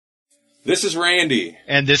This is Randy.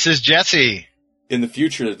 And this is Jesse. In the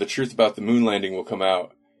future, the truth about the moon landing will come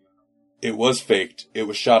out. It was faked. It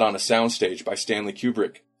was shot on a soundstage by Stanley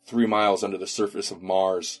Kubrick, 3 miles under the surface of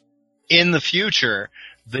Mars. In the future,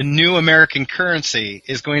 the new American currency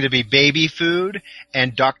is going to be baby food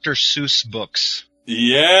and Dr. Seuss books.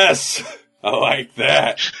 Yes! I like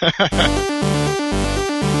that.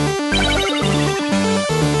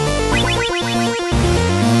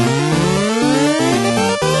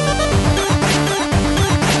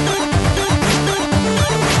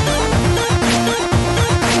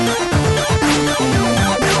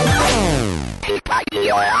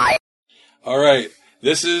 All right,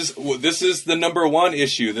 this is the number 1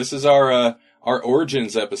 issue. This is our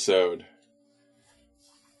Origins episode.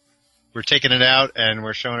 We're taking it out and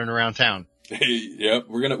we're showing it around town. Yep,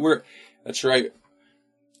 that's right.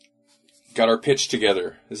 Got our pitch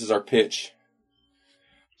together. This is our pitch.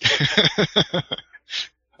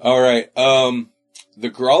 All right, the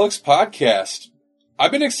Grawlix podcast.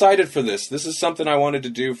 I've been excited for this. This is something I wanted to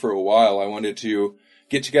do for a while. I wanted to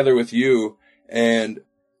get together with you and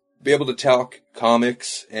be able to talk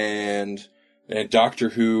comics and Doctor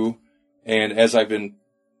Who, and as I've been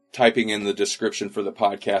typing in the description for the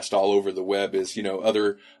podcast all over the web is,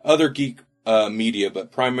 other geek media,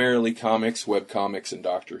 but primarily comics, web comics, and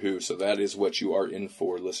Doctor Who. So that is what you are in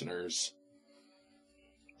for, listeners.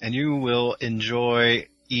 And you will enjoy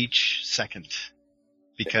each second,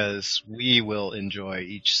 because we will enjoy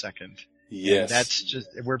each second. Yes. And that's just,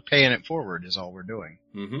 we're paying it forward is all we're doing.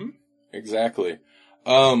 Mm-hmm. Exactly.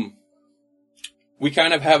 We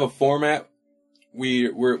kind of have a format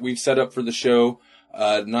we've set up for the show.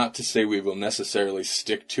 Not to say we will necessarily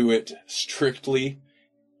stick to it strictly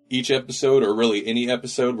each episode, or really any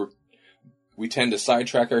episode. We tend to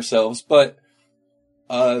sidetrack ourselves, but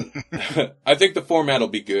I think the format will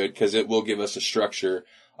be good because it will give us a structure.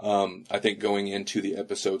 I think going into the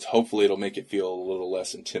episodes, hopefully it'll make it feel a little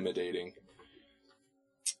less intimidating.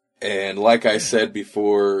 And like I said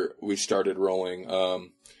before we started rolling,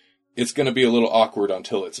 it's going to be a little awkward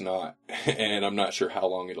until it's not. And I'm not sure how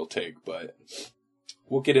long it'll take, but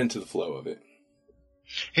we'll get into the flow of it.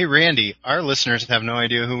 Hey, Randy, our listeners have no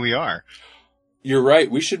idea who we are. You're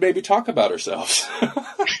right. We should maybe talk about ourselves.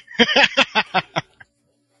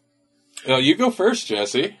 You go first,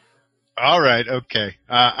 Jesse. All right. Okay.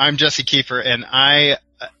 I'm Jesse Kiefer, and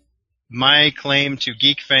my claim to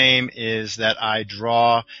geek fame is that I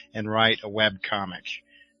draw and write a web comic.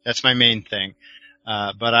 That's my main thing.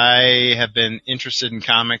 But I have been interested in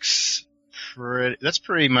comics. That's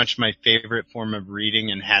pretty much my favorite form of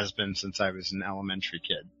reading, and has been since I was an elementary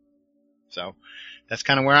kid. So that's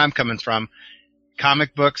kind of where I'm coming from.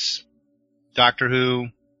 Comic books, Doctor Who,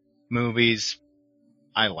 movies,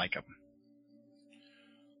 I like them.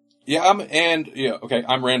 Yeah,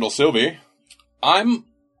 I'm Randall Sylvie.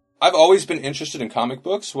 I've always been interested in comic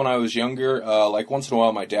books. When I was younger, like once in a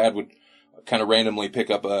while my dad would kind of randomly pick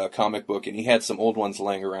up a comic book, and he had some old ones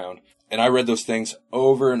laying around. And I read those things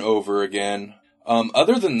over and over again.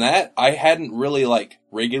 Other than that, I hadn't really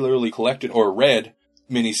regularly collected or read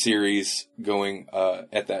miniseries going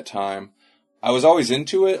at that time. I was always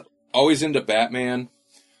into it, always into Batman,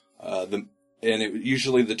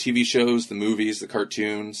 usually the TV shows, the movies, the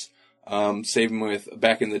cartoons. Same with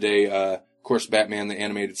back in the day, of course, Batman the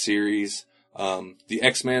animated series, the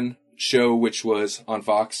X-Men show, which was on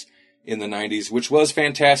Fox in the 90s, which was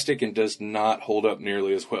fantastic and does not hold up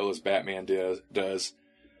nearly as well as Batman does.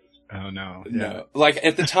 Oh no. No.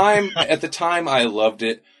 At the time I loved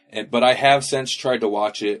it, but I have since tried to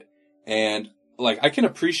watch it, and I can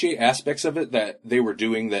appreciate aspects of it that they were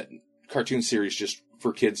doing that cartoon series just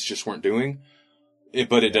for kids just weren't doing.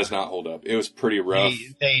 But it does not hold up. It was pretty rough.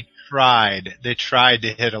 They tried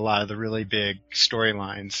to hit a lot of the really big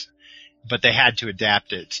storylines, but they had to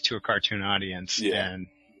adapt it to a cartoon audience. Yeah. And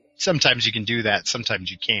sometimes you can do that, sometimes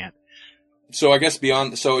you can't. So I guess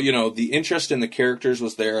the interest in the characters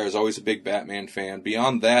was there. I was always a big Batman fan.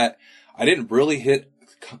 Beyond that, I didn't really hit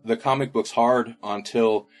the comic books hard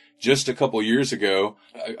until just a couple years ago.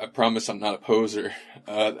 I promise I'm not a poser.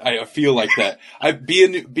 I feel like that.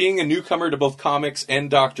 Being a newcomer to both comics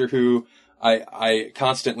and Doctor Who, I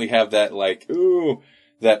constantly have that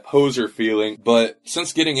that poser feeling. But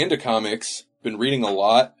since getting into comics, been reading a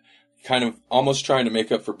lot, kind of almost trying to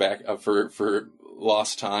make up for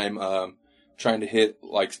lost time, trying to hit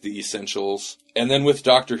the essentials. And then with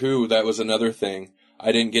Doctor Who, that was another thing.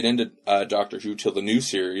 I didn't get into Doctor Who till the new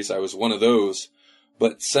series. I was one of those.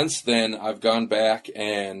 But since then, I've gone back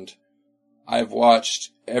and I've watched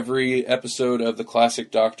every episode of the classic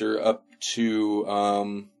Doctor up to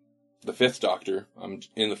the 5th Doctor. I'm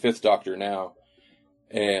in the 5th Doctor now.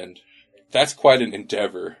 And that's quite an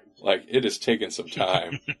endeavor. Like, it has taken some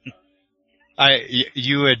time.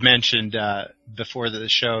 You had mentioned before the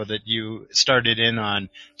show that you started in on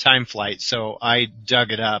Time Flight, so I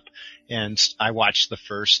dug it up and I watched the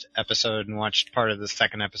first episode and watched part of the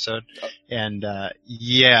second episode, and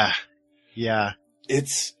yeah.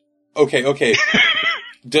 It's okay.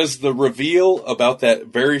 Does the reveal about that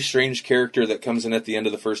very strange character that comes in at the end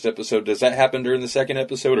of the first episode, does that happen during the second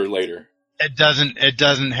episode or later? It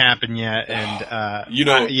doesn't happen yet, and you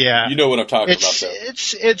know what I'm talking about, though.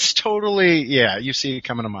 It's totally, yeah, you see it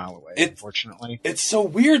coming a mile away, unfortunately. It's so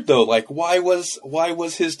weird, though. Like, why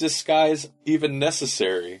was his disguise even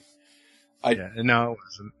necessary? No, it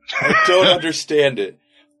wasn't. I don't understand it.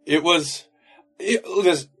 It was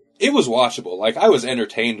watchable. Like, I was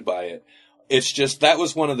entertained by it. It's just, that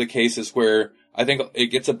was one of the cases where I think it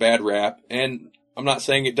gets a bad rap, and I'm not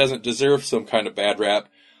saying it doesn't deserve some kind of bad rap,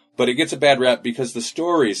 but it gets a bad rap because the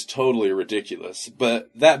story's totally ridiculous. But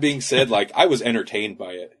that being said, like, I was entertained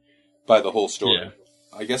by the whole story. Yeah.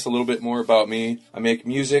 I guess a little bit more about me. I make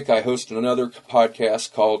music. I host another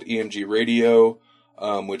podcast called EMG Radio,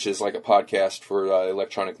 which is like a podcast for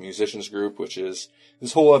Electronic Musicians Group, which is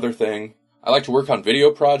this whole other thing. I like to work on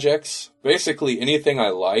video projects. Basically, anything I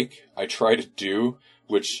like, I try to do,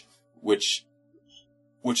 which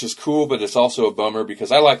is cool, but it's also a bummer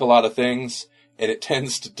because I like a lot of things, and it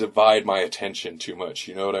tends to divide my attention too much.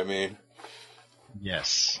 You know what I mean?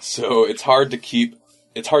 Yes. So it's hard to keep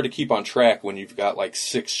on track when you've got like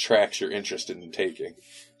 6 tracks you're interested in taking.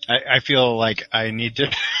 I feel like I need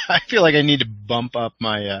to bump up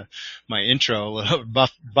my my intro a little,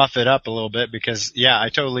 buff it up a little bit, because I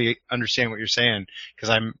totally understand what you're saying, because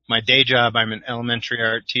my day job, I'm an elementary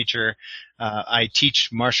art teacher. I teach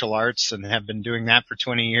martial arts and have been doing that for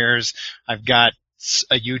 20 years. I've got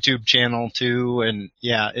a YouTube channel too, and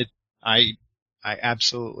I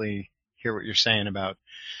absolutely hear what you're saying about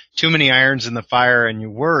too many irons in the fire, and you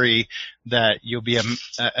worry that you'll be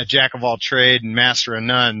a jack of all trade and master of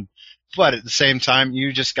none. But at the same time,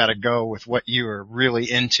 you just got to go with what you are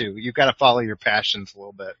really into. You've got to follow your passions a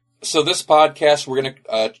little bit. So this podcast, we're going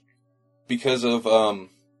to, because of,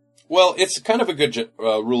 it's kind of a good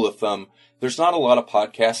rule of thumb. There's not a lot of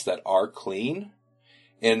podcasts that are clean.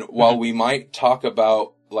 And while we might talk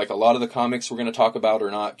about, like, a lot of the comics we're going to talk about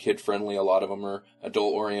are not kid-friendly, a lot of them are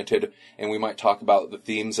adult-oriented, and we might talk about the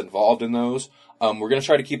themes involved in those, we're going to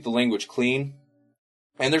try to keep the language clean.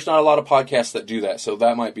 And there's not a lot of podcasts that do that, so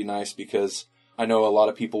that might be nice, because I know a lot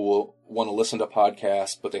of people will want to listen to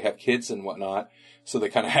podcasts, but they have kids and whatnot, so they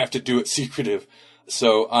kind of have to do it secretive.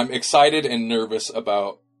 So I'm excited and nervous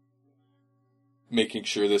about making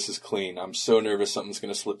sure this is clean. I'm so nervous something's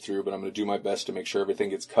going to slip through, but I'm going to do my best to make sure everything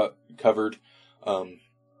gets covered.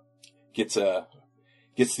 Gets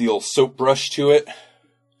the old soap brush to it.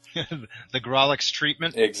 The Grolix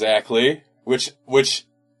treatment. Exactly. Which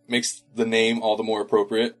makes the name all the more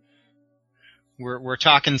appropriate. We're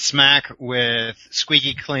talking smack with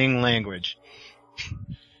squeaky clean language.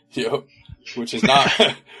 Yep. Which is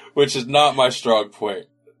not my strong point.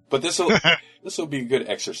 But this will be a good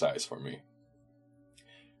exercise for me.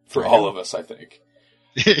 For all of us, I think.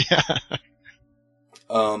 Yeah.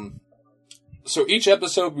 So each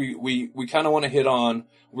episode we kind of want to hit on,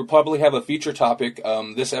 we'll probably have a feature topic.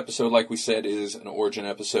 This episode, like we said, is an origin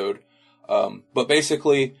episode. But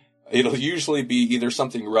basically, it'll usually be either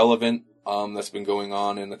something relevant, that's been going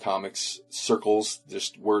on in the comics circles,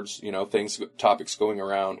 just words, things, topics going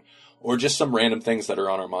around, or just some random things that are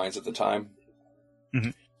on our minds at the time. Mm-hmm.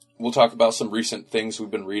 We'll talk about some recent things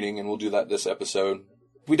we've been reading, and we'll do that this episode.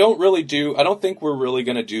 I don't think we're really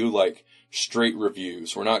going to do, like, straight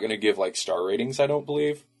reviews. We're not going to give, like, star ratings, I don't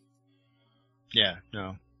believe. Yeah,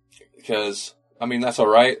 no. Because, that's all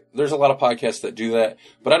right. There's a lot of podcasts that do that,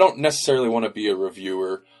 but I don't necessarily want to be a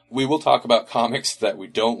reviewer. We will talk about comics that we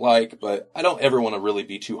don't like, but I don't ever want to really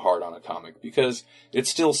be too hard on a comic, because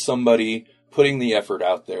it's still somebody putting the effort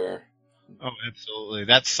out there. Oh, absolutely.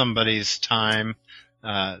 That's somebody's time.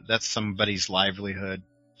 That's somebody's livelihood,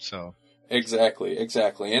 so... Exactly.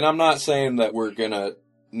 And I'm not saying that we're going to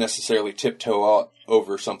necessarily tiptoe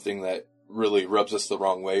over something that really rubs us the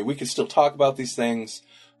wrong way. We can still talk about these things,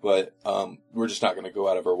 but we're just not going to go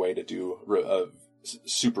out of our way to do a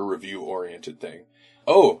super review-oriented thing.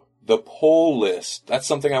 Oh, the poll list. That's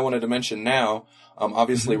something I wanted to mention now.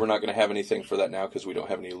 Obviously, we're not going to have anything for that now because we don't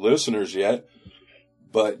have any listeners yet.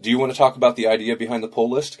 But do you want to talk about the idea behind the poll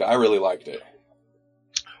list? I really liked it.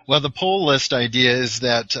 Well, the poll list idea is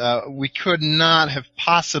that we could not have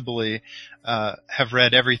possibly have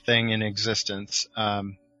read everything in existence.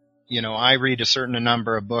 I read a certain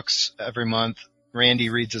number of books every month. Randy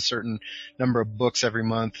reads a certain number of books every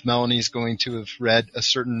month. Melanie's going to have read a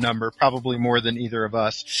certain number, probably more than either of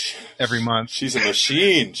us, every month. She's a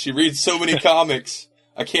machine. She reads so many comics.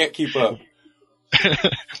 I can't keep up.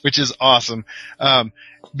 Which is awesome.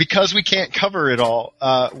 Because we can't cover it all,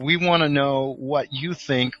 we want to know what you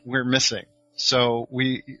think we're missing. So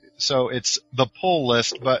it's the pull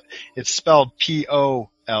list, but it's spelled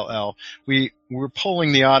P-O-L-L. We're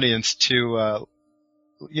polling the audience to,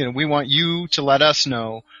 we want you to let us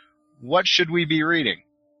know what should we be reading.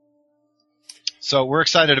 So we're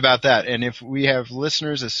excited about that. And if we have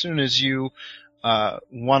listeners, as soon as you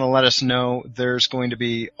want to let us know, there's going to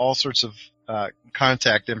be all sorts of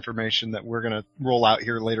contact information that we're going to roll out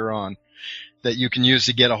here later on that you can use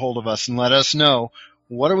to get a hold of us and let us know,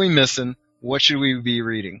 what are we missing? What should we be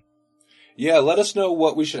reading? Yeah, let us know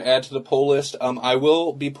what we should add to the poll list. I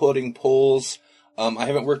will be putting polls. I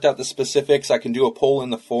haven't worked out the specifics. I can do a poll in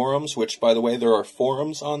the forums, which, by the way, there are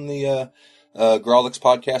forums on the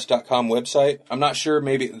GrawlixPodcast.com website. I'm not sure.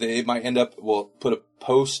 Maybe they might end up, we'll put a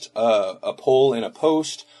poll in a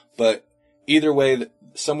post, but either way,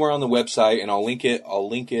 somewhere on the website, and I'll link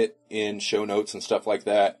it in show notes and stuff like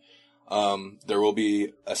that. There will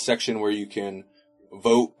be a section where you can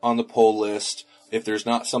vote on the poll list. If there's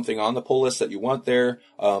not something on the poll list that you want there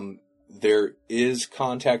is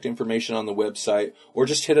contact information on the website, or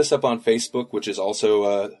just hit us up on Facebook, which is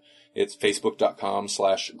also, it's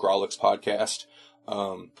facebook.com/GrawlixPodcast.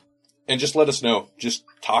 And just let us know. Just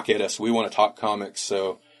talk at us. We want to talk comics.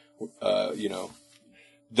 So,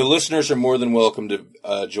 the listeners are more than welcome to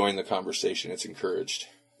join the conversation. It's encouraged.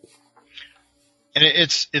 And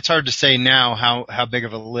it's hard to say now how big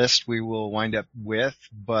of a list we will wind up with,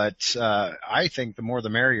 but I think the more the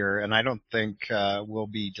merrier, and I don't think we'll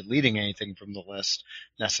be deleting anything from the list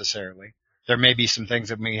necessarily. There may be some things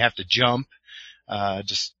that we have to jump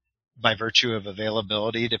just by virtue of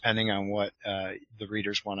availability, depending on what the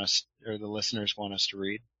readers want us or the listeners want us to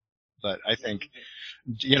read. But I think,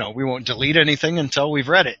 we won't delete anything until we've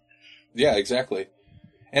read it. Yeah, exactly.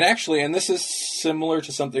 And actually, and this is similar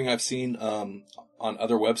to something I've seen on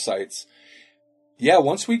other websites. Yeah,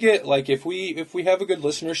 once we get, if we have a good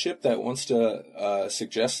listenership that wants to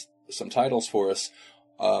suggest some titles for us,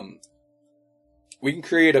 we can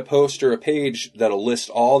create a post or a page that'll list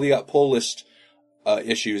all the pull list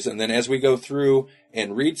issues, and then as we go through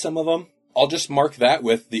and read some of them, I'll just mark that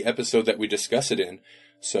with the episode that we discuss it in.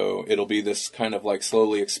 So it'll be this kind of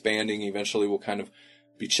slowly expanding. Eventually we'll kind of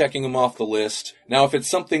be checking them off the list. Now, if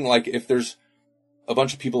it's something if there's a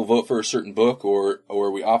bunch of people vote for a certain book, or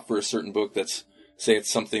we opt for a certain book that's, say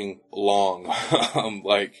it's something long,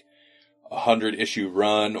 like 100 issue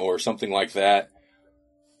run or something like that,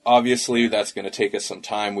 obviously that's going to take us some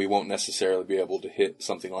time. We won't necessarily be able to hit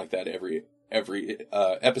something like that every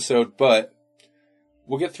episode, but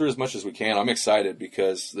we'll get through as much as we can. I'm excited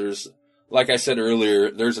because there's, like I said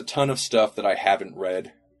earlier, there's a ton of stuff that I haven't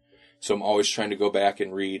read. So I'm always trying to go back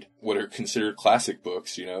and read what are considered classic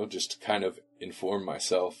books, just to kind of inform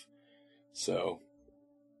myself. So,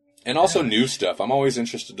 and also new stuff. I'm always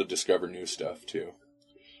interested to discover new stuff too.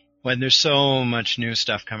 When there's so much new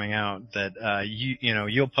stuff coming out that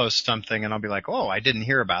you'll post something and I'll be like, oh, I didn't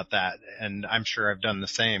hear about that, and I'm sure I've done the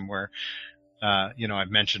same where I've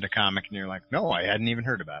mentioned a comic and you're like, no, I hadn't even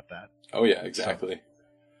heard about that. Oh yeah, exactly.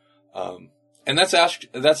 So. And that's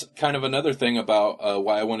kind of another thing about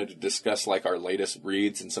why I wanted to discuss our latest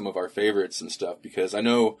reads and some of our favorites and stuff, because I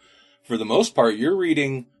know for the most part you're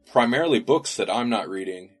reading primarily books that I'm not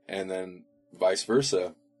reading, and then vice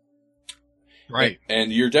versa. Right.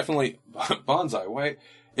 And you're definitely Bonsai. Why?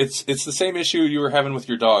 It's the same issue you were having with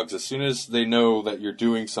your dogs. As soon as they know that you're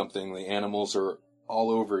doing something, the animals are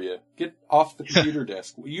all over you. Get off the computer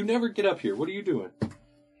desk. You never get up here. What are you doing?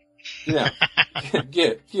 Yeah.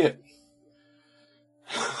 Get.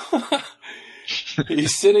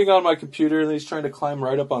 He's sitting on my computer and he's trying to climb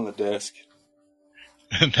right up on the desk.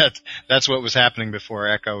 That's what was happening before.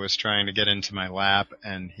 Echo was trying to get into my lap,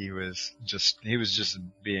 and he was just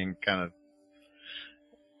being kind of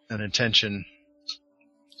an attention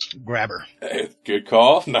grabber. Hey, good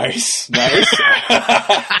call. Nice. See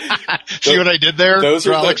what I did there,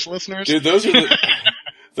 Grawlix listeners? Dude, those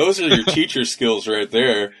are your teacher skills right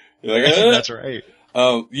there. You're like, That's right.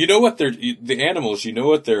 You know what the animals, you know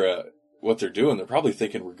what they're doing. They're probably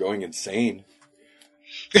thinking we're going insane.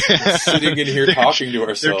 We're sitting in here talking to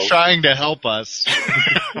ourselves. They're trying to help us.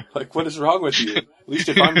 What is wrong with you? At least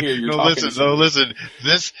if I'm here, you're talking. Listen.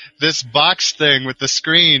 This box thing with the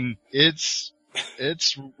screen, it's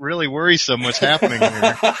really worrisome what's happening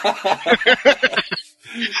here.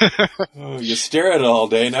 Oh, you stare at it all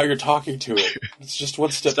day, now you're talking to it. It's just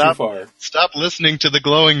one step too far. Stop listening to the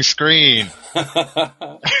glowing screen.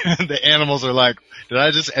 The animals are like, did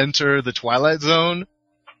I just enter the Twilight Zone?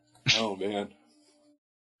 Oh, man.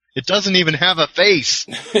 It doesn't even have a face.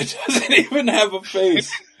 It doesn't even have a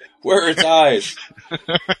face. Where are its eyes?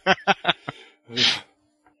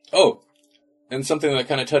 Oh, and something that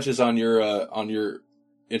kind of touches on your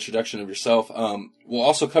introduction of yourself. We'll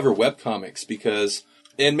also cover webcomics because,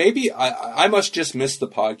 and maybe I must just miss the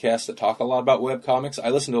podcasts that talk a lot about webcomics. I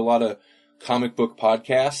listen to a lot of comic book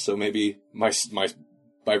podcasts, so maybe my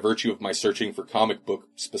by virtue of my searching for comic book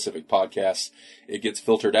specific podcasts, it gets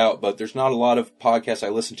filtered out. But there's not a lot of podcasts I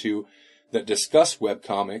listen to that discuss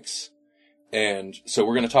webcomics. And so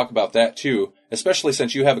we're going to talk about that too, especially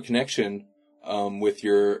since you have a connection, with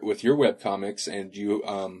your webcomics, and you,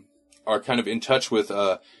 are kind of in touch with,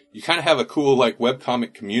 you kind of have a cool, like,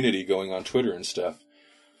 webcomic community going on Twitter and stuff.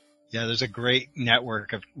 Yeah, there's a great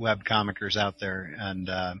network of webcomicers out there, and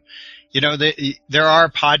there are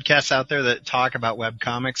podcasts out there that talk about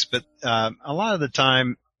webcomics, but a lot of the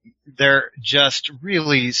time they're just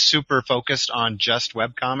really super focused on just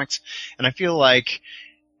webcomics, and I feel like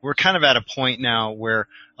we're kind of at a point now where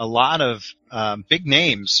a lot of big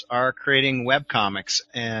names are creating webcomics,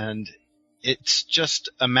 and it's just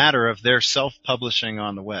a matter of their self-publishing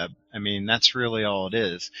on the web. I mean, that's really all it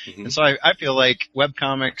is. Mm-hmm. And so I feel like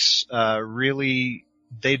webcomics really,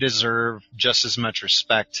 they deserve just as much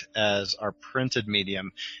respect as our printed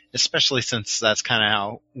medium, especially since that's kind of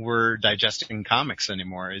how we're digesting comics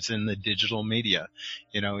anymore. It's in the digital media.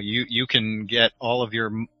 You know, you can get all of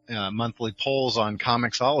your monthly polls on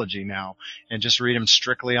Comixology now and just read them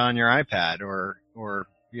strictly on your iPad or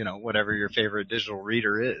whatever your favorite digital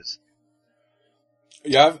reader is.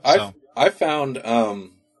 Yeah, I've found,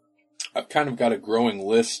 I've kind of got a growing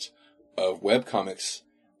list of webcomics,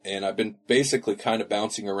 and I've been basically kind of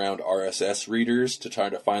bouncing around RSS readers to try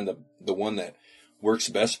to find the one that works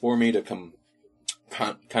best for me to kind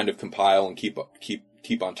of compile and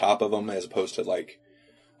keep on top of them, as opposed to, like,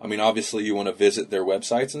 I mean, obviously you want to visit their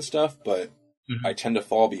websites and stuff, but mm-hmm. I tend to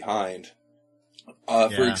fall behind.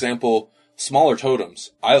 For example, Smaller Totems.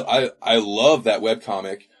 I love that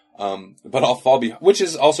webcomic. But I'll fall behind, which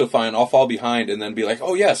is also fine. I'll fall behind and then be like,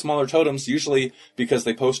 oh yeah, Smaller Totems, usually because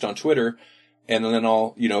they post on Twitter, and then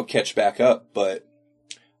I'll, catch back up. But,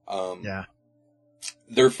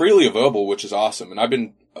 they're freely available, which is awesome. And I've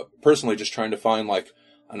been personally just trying to find like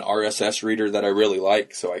an RSS reader that I really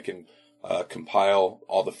like so I can, compile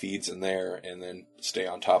all the feeds in there and then stay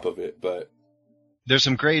on top of it. But there's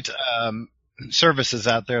some great, services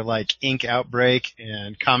out there like Ink Outbreak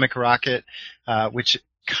and Comic Rocket, which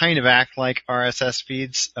kind of act like RSS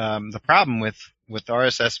feeds. The problem with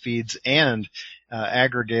RSS feeds and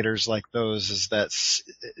aggregators like those is that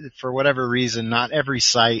for whatever reason, not every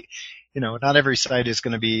site is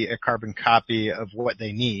going to be a carbon copy of what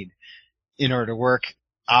they need in order to work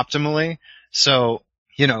optimally. So,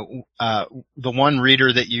 the one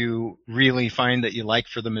reader that you really find that you like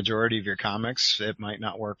for the majority of your comics, it might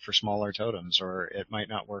not work for Smaller Totems, or it might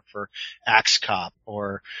not work for Axe Cop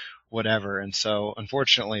or whatever. And so,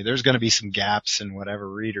 unfortunately, there's going to be some gaps in whatever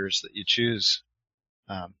readers that you choose.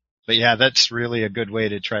 But yeah, that's really a good way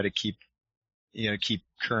to try to keep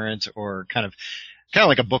current, or kind of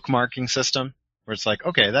like a bookmarking system where it's like,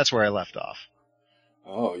 okay, that's where I left off.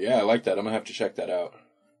 Oh yeah, I like that. I'm going to have to check that out.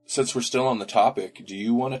 Since we're still on the topic, do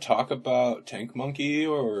you want to talk about Tank Monkey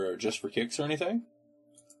or Just for Kicks or anything?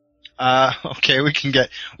 Okay, we can get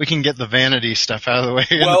the vanity stuff out of the way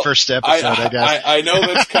in the first episode, I guess. I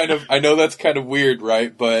know that's kind of weird,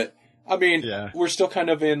 right? But I mean, we're still kind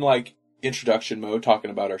of in like introduction mode,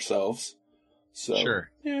 talking about ourselves. So sure.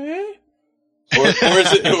 Yeah.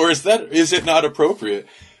 Is it not appropriate?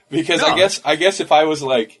 Because no. I guess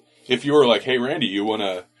if you were like, hey Randy, you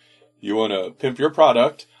wanna pimp your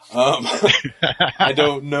product? I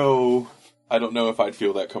don't know if I'd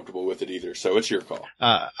feel that comfortable with it either. So it's your call.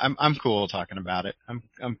 I'm cool talking about it.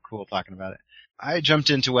 I'm cool talking about it. I jumped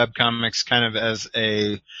into webcomics kind of as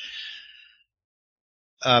a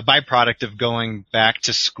byproduct of going back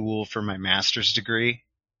to school for my master's degree,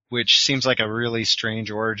 which seems like a really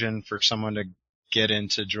strange origin for someone to get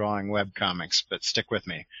into drawing webcomics, but stick with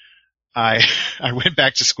me. I went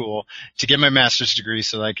back to school to get my master's degree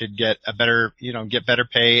so that I could get get better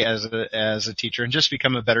pay as a teacher and just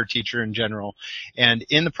become a better teacher in general. And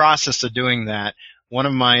in the process of doing that, one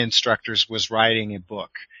of my instructors was writing a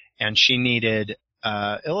book, and she needed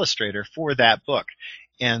illustrator for that book.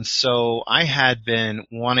 And so I had been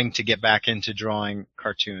wanting to get back into drawing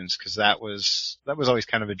cartoons, because that was always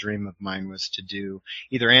kind of a dream of mine, was to do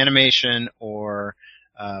either animation or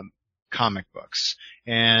comic books.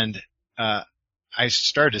 And I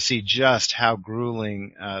started to see just how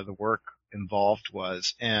grueling the work involved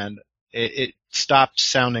was, and it stopped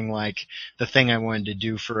sounding like the thing I wanted to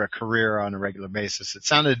do for a career on a regular basis. It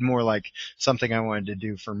sounded more like something I wanted to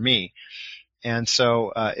do for me. And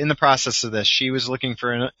so in the process of this, she was looking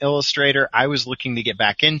for an illustrator. I was looking to get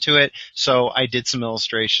back into it, so I did some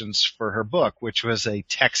illustrations for her book, which was a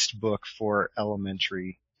textbook for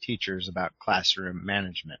elementary teachers about classroom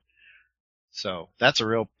management. So that's a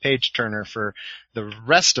real page turner for the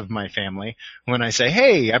rest of my family when I say,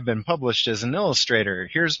 hey, I've been published as an illustrator.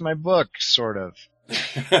 Here's my book, sort of.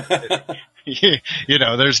 You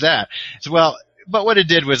know, there's that. Well, but what it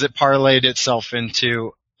did was it parlayed itself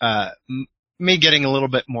into me getting a little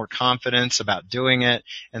bit more confidence about doing it.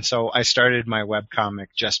 And so I started my webcomic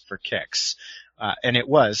Just for Kicks. And it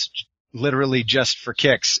was literally just for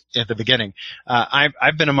kicks at the beginning.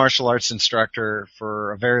 I've been a martial arts instructor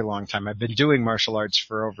for a very long time. I've been doing martial arts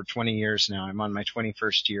for over 20 years now. I'm on my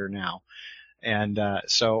 21st year now. And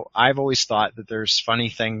so I've always thought that there's funny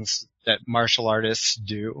things that martial artists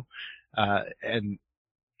do. And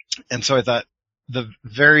so I thought the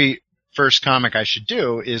very first comic I should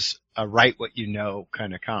do is a write what you know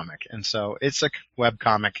kind of comic. And so it's a web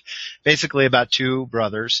comic basically about two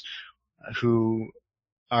brothers who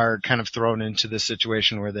are kind of thrown into this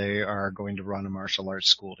situation where they are going to run a martial arts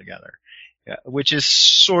school together, which is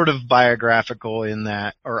sort of biographical in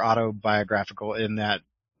that, or autobiographical in that,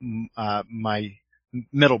 my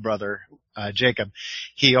middle brother, Jacob,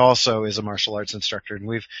 he also is a martial arts instructor, and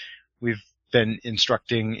we've been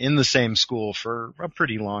instructing in the same school for a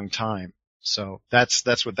pretty long time. So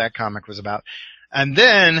that's what that comic was about. And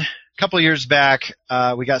then a couple of years back,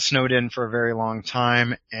 we got snowed in for a very long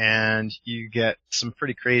time, and you get some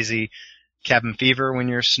pretty crazy cabin fever when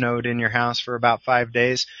you're snowed in your house for about 5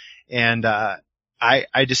 days. And I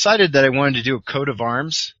decided that I wanted to do a coat of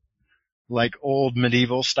arms, like old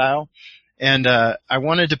medieval style. And I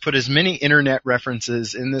wanted to put as many internet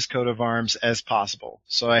references in this coat of arms as possible.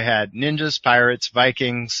 So I had ninjas, pirates,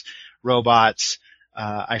 Vikings, robots.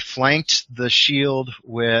 I flanked the shield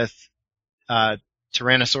with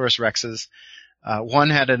Tyrannosaurus Rexes. One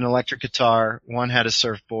had an electric guitar, one had a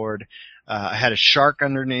surfboard. I had a shark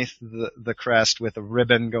underneath the crest with a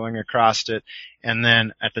ribbon going across it. And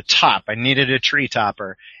then at the top, I needed a tree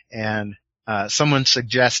topper. And someone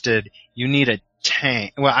suggested you need a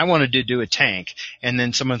tank. Well, I wanted to do a tank. And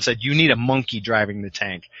then someone said, you need a monkey driving the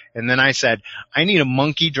tank. And then I said, I need a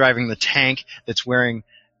monkey driving the tank that's wearing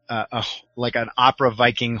like an opera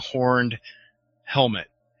Viking horned helmet.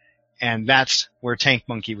 And that's where Tank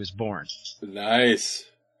Monkey was born. Nice.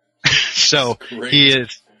 So he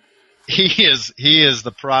is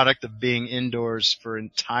the product of being indoors for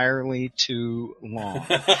entirely too long.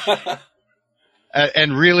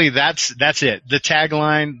 And really that's it. The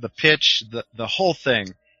tagline, the pitch, the whole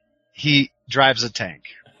thing. He drives a tank.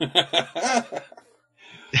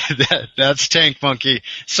 That's Tank Monkey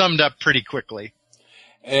summed up pretty quickly.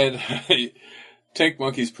 And Tank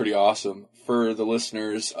Monkey's pretty awesome. For the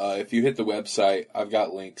listeners, if you hit the website, I've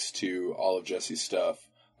got links to all of Jesse's stuff,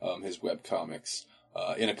 his webcomics,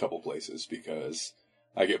 in a couple places, because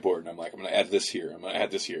I get bored and I'm like, I'm going to add this here, I'm going to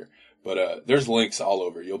add this here. But there's links all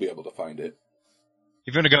over. You'll be able to find it.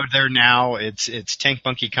 If you're going to go there now, it's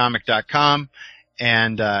tankmonkeycomic.com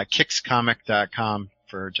and kickscomic.com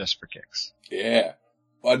for Just for Kicks. Yeah.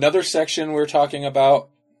 Another section we're talking about,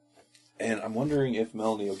 and I'm wondering if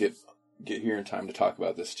Melanie will get here in time to talk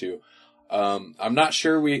about this too. I'm not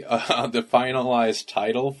sure the finalized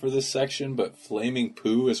title for this section, but Flaming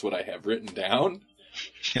Poo is what I have written down.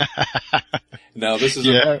 Now, this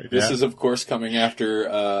is of course coming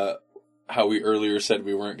after how we earlier said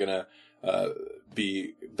we weren't gonna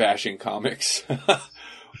be bashing comics.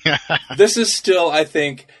 This is still, I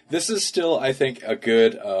think, a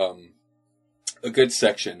good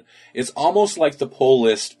section. It's almost like the pull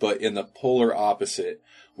list, but in the polar opposite.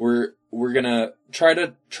 We're gonna try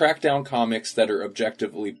to track down comics that are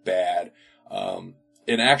objectively bad. And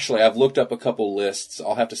actually, I've looked up a couple lists.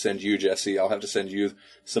 I'll have to send you, Jesse. I'll have to send you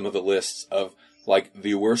some of the lists of like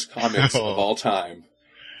the worst comics of all time.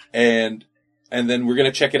 And then we're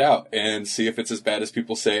gonna check it out and see if it's as bad as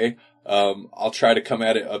people say. I'll try to come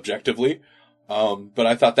at it objectively. But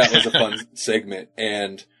I thought that was a fun segment.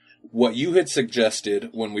 And what you had suggested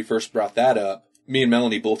when we first brought that up, me and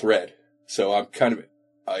Melanie both read. So I'm kind of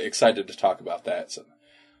excited to talk about that. So.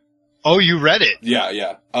 Oh, you read it?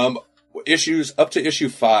 Yeah. Issues up to issue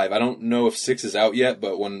 5. I don't know if 6 is out yet,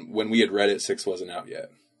 but when we had read it, 6 wasn't out yet.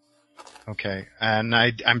 Okay, and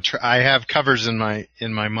I have covers in my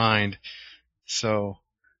mind, so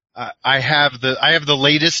I have the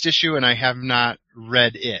latest issue, and I have not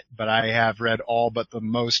read it, but I have read all but the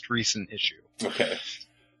most recent issue. Okay.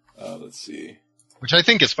 Let's see. Which I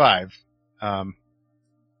think is 5.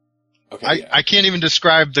 Okay. Yeah. I can't even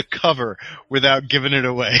describe the cover without giving it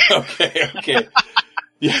away. Okay.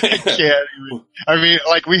 Yeah. I can't even. I mean,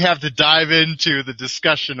 like, we have to dive into the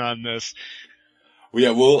discussion on this. Well,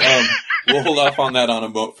 yeah, we'll hold off on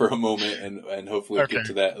that for a moment, and hopefully get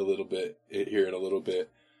to that a little bit here in a little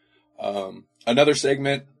bit. Another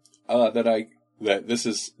segment that this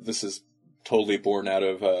is totally born out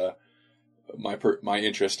of my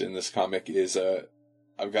interest in this comic is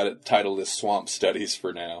I've got it titled as Swamp Studies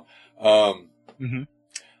for now.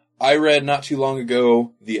 I read not too long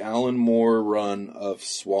ago the Alan Moore run of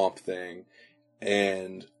Swamp Thing,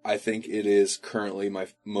 and I think it is currently my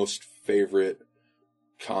most favorite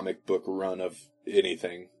comic book run of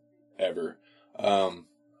anything ever.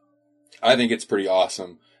 I think it's pretty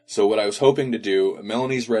awesome. So what I was hoping to do,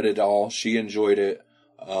 Melanie's read it all. She enjoyed it.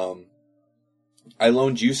 I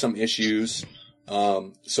loaned you some issues.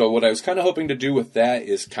 So what I was kind of hoping to do with that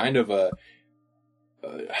is kind of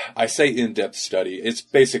I say in-depth study. It's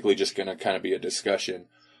basically just going to kind of be a discussion.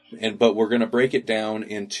 But we're going to break it down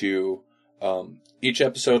into, each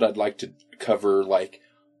episode I'd like to cover like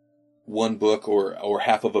one book or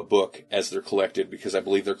half of a book as they're collected, because I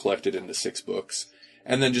believe they're collected into 6 books,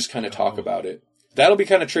 and then just kind of talk about it. That'll be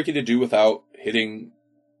kind of tricky to do without hitting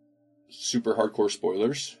super hardcore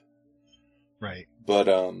spoilers. Right. But,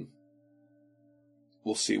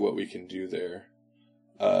 we'll see what we can do there.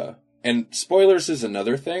 And spoilers is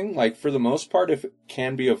another thing. Like, for the most part, if it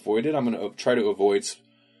can be avoided, I'm going to try to avoid,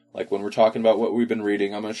 like, when we're talking about what we've been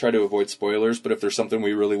reading, I'm going to try to avoid spoilers, but if there's something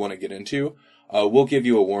we really want to get into, we'll give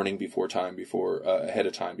you a warning ahead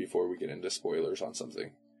of time before we get into spoilers on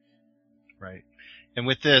something. Right. And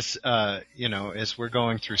with this, as we're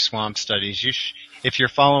going through Swamp Studies, if you're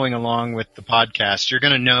following along with the podcast, you're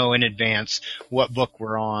going to know in advance what book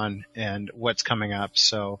we're on and what's coming up.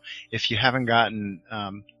 So if you haven't gotten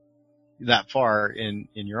that far in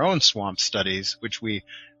your own Swamp Studies, which we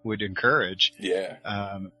would encourage,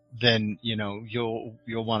 then you'll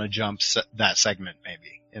want to jump that segment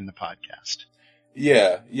maybe in the podcast.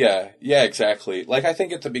 Yeah, exactly. Like, I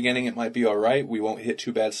think at the beginning it might be alright. We won't hit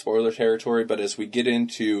too bad spoiler territory, but as we get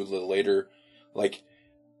into the later, like,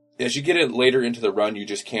 as you get it later into the run, you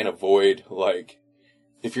just can't avoid, like,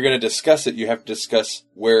 if you're going to discuss it, you have to discuss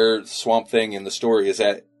where Swamp Thing in the story is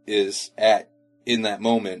at in that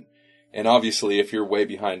moment. And obviously, if you're way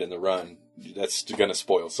behind in the run, that's going to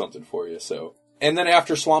spoil something for you, so. And then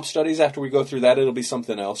after Swamp Studies, after we go through that, it'll be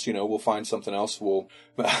something else. We'll find something else.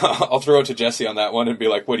 I'll throw it to Jesse on that one and be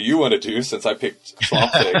like, what do you want to do, since I picked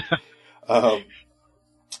Swamp Thing?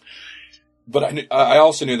 But I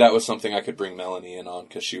also knew that was something I could bring Melanie in on,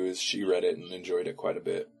 because she read it and enjoyed it quite a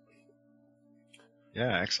bit.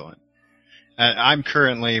 Yeah, excellent. I'm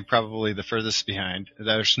currently probably the furthest behind.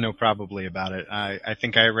 There's no probably about it. I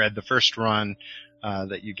think I read the first run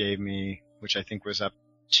that you gave me, which I think was up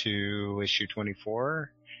to issue 24.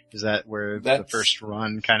 Is that where the first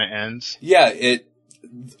run kind of ends? Yeah,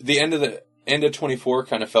 the end of 24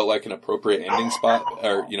 kind of felt like an appropriate ending spot,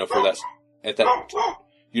 or for that at that.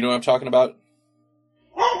 You know what I'm talking about?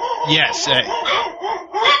 Yes.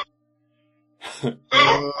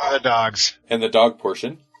 The dogs and the dog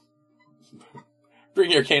portion. Bring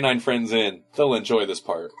your canine friends in; they'll enjoy this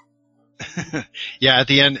part. Yeah, at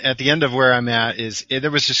the end of where I'm at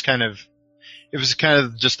it was kind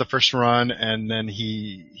of just the first run, and then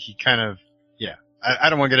he kind of, I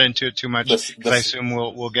don't want to get into it too much, because I assume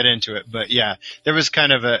we'll get into it, but yeah, there was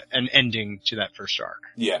kind of an ending to that first arc.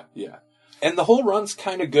 Yeah. And the whole run's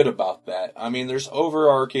kind of good about that. I mean, there's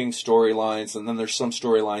overarching storylines, and then there's some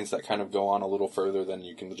storylines that kind of go on a little further than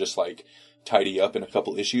you can just, like, tidy up in a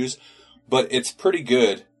couple issues. But it's pretty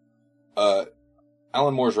good.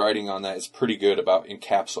 Alan Moore's writing on that is pretty good about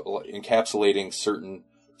encapsulating certain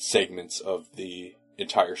segments of the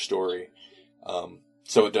entire story.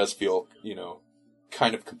 So it does feel,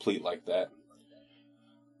 kind of complete like that.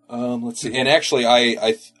 Let's see. And actually,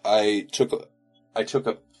 I took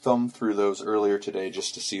a thumb through those earlier today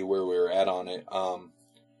just to see where we were at on it.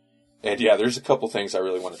 And yeah, there's a couple things I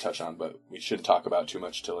really want to touch on, but we shouldn't talk about too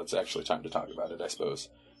much till it's actually time to talk about it, I suppose.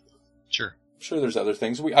 Sure. I'm sure there's other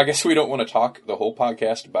things. I guess we don't want to talk the whole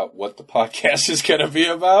podcast about what the podcast is going to be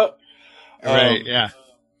about. Right, yeah.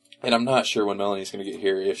 And I'm not sure when Melanie's going to get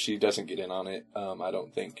here. If she doesn't get in on it, I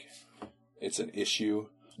don't think it's an issue.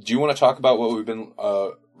 Do you want to talk about what we've been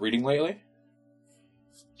reading lately?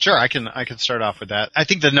 Sure, I can start off with that. I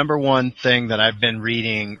think the number one thing that I've been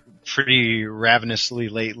reading pretty ravenously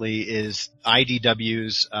lately is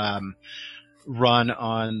IDW's run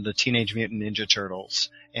on the Teenage Mutant Ninja Turtles.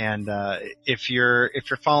 And if you're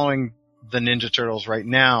following the Ninja Turtles right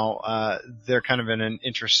now, they're kind of in an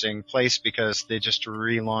interesting place because they just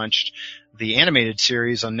relaunched the animated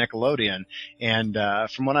series on Nickelodeon. And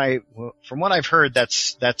from what I've heard,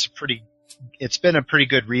 it's been a pretty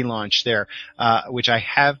good relaunch there, which I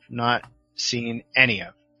have not seen any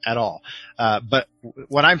of at all. But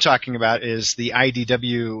what I'm talking about is the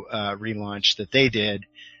IDW relaunch that they did,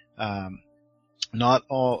 not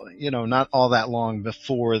all that long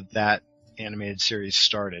before that animated series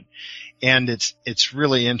started. And it's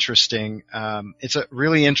really interesting. It's a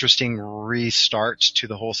really interesting restart to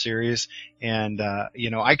the whole series. And,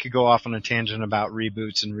 I could go off on a tangent about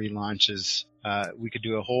reboots and relaunches. We could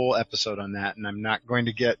do a whole episode on that, and I'm not going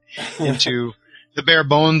to get into the bare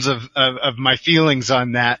bones of my feelings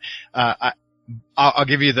on that. I'll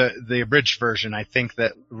give you the abridged version. I think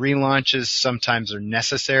that relaunches sometimes are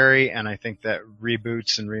necessary, and I think that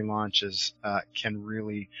reboots and relaunches can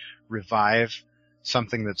really revive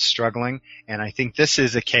something that's struggling. And I think this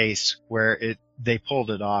is a case where they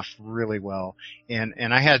pulled it off really well.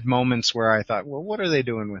 And I had moments where I thought, well, what are they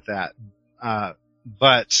doing with that?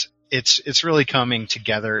 But it's really coming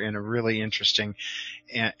together in a really interesting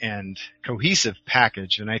and cohesive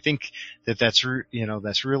package. And I think that's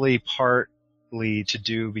really partly to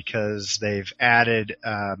do because they've added,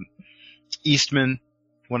 Eastman,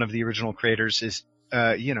 one of the original creators, is,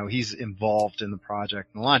 he's involved in the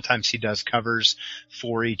project. And a lot of times he does covers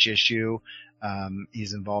for each issue.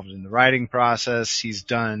 He's involved in the writing process. He's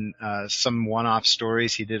done, some one-off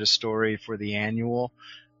stories. He did a story for the annual.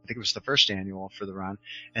 I think it was the first annual for the run.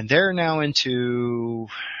 And they're now into,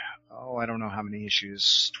 I don't know how many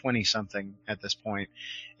issues, 20 something at this point.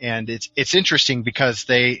 And it's interesting because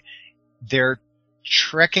they're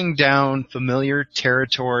trekking down familiar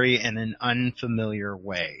territory in an unfamiliar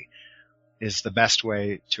way is the best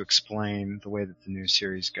way to explain the way that the new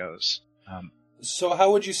series goes. So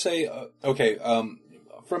how would you say,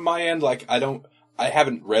 from my end, I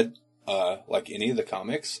haven't read, any of the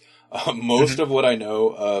comics. Most of what I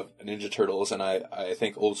know of Ninja Turtles, and I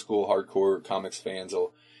think old school hardcore comics fans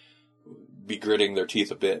will be gritting their teeth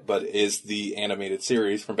a bit, but is the animated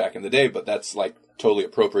series from back in the day, but that's totally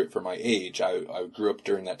appropriate for my age. I grew up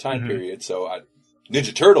during that time period, so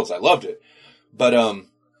Ninja Turtles, I loved it. But,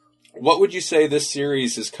 what would you say this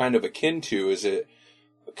series is kind of akin to? Is it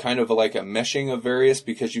kind of like a meshing of various,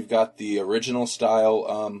 because you've got the original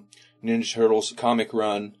style, Ninja Turtles comic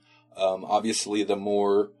run, obviously the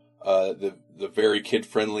more, the very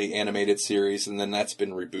kid-friendly animated series, and then that's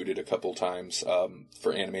been rebooted a couple times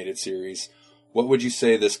for animated series. What would you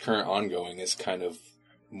say this current ongoing is kind of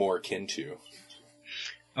more akin to?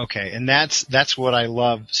 Okay, and that's what I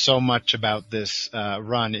love so much about this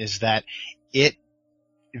run, is that it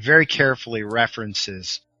very carefully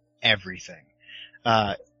references everything.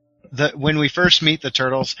 When we first meet the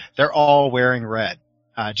Turtles, they're all wearing red,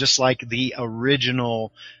 just like the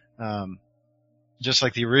original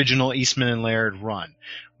Eastman and Laird run.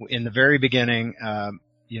 In the very beginning,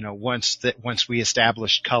 once we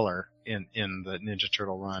established color in the Ninja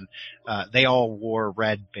Turtle run, they all wore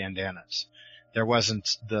red bandanas. There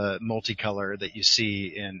wasn't the multicolor that you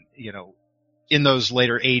see in those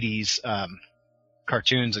later 80s,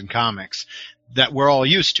 cartoons and comics that we're all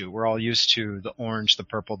used to. We're all used to the orange, the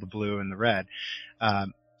purple, the blue, and the red.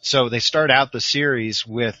 So they start out the series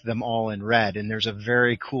with them all in red, and there's a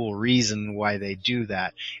very cool reason why they do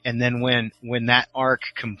that. And then when that arc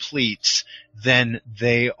completes, then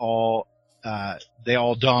they all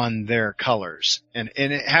don their colors, and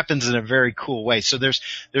it happens in a very cool way. So there's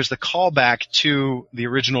the callback to the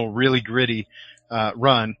original really gritty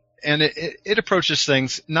run. And it approaches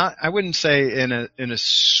things I wouldn't say in a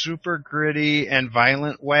super gritty and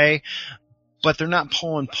violent way, but they're not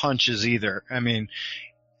pulling punches either. I mean,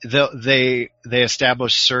 they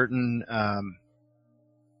establish certain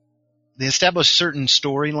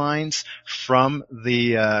storylines from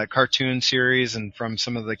the cartoon series and from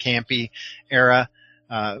some of the campy era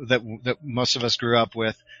that most of us grew up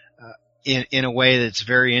with in a way that's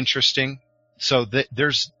very interesting. So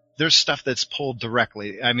there's stuff that's pulled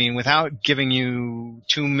directly. I mean, without giving you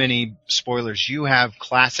too many spoilers, you have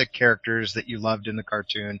classic characters that you loved in the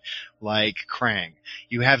cartoon, like Krang.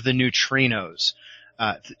 You have the neutrinos.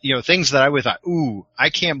 Things that I would thought,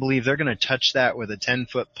 I can't believe they're going to touch that with a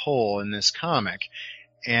 10-foot pole in this comic.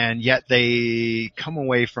 And yet they come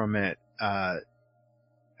away from it. I'm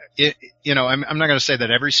not going to say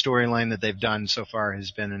that every storyline that they've done so far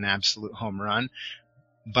has been an absolute home run,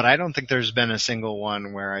 but I don't think there's been a single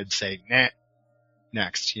one where I'd say, nah,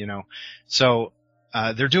 next, So,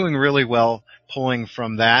 they're doing really well pulling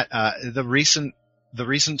from that. The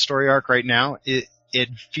recent story arc right now, it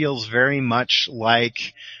feels very much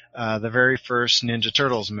like, the very first Ninja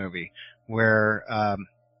Turtles movie, where,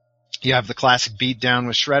 you have the classic beatdown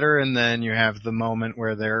with Shredder, and then you have the moment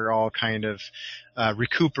where they're all kind of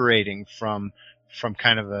recuperating from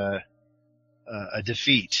kind of a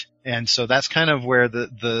defeat. And so that's kind of where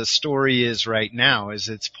the story is right now, is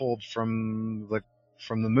it's pulled from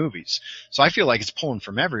the movies. So I feel like it's pulling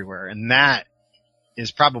from everywhere, and that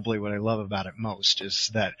is probably what I love about it most, is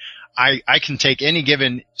that I can take any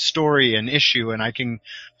given story and issue and I can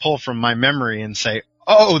pull from my memory and say,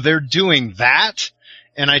 oh, they're doing that?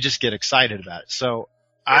 And I just get excited about it. So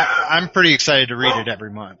I'm pretty excited to read it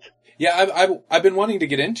every month. Yeah, I've been wanting to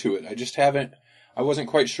get into it. I just haven't. I wasn't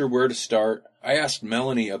quite sure where to start. I asked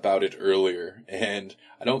Melanie about it earlier, and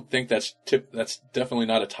I don't think that's definitely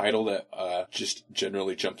not a title that just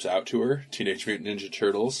generally jumps out to her. Teenage Mutant Ninja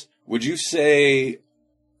Turtles. Would you say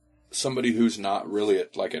somebody who's not really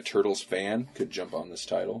a Turtles fan could jump on this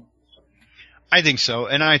title? I think so,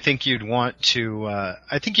 and I think you'd want to.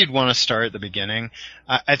 Start at the beginning.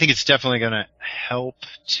 I think it's definitely going to help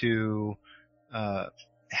to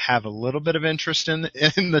have a little bit of interest in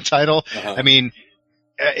the title. Uh-huh. I mean,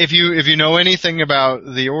 if you know anything about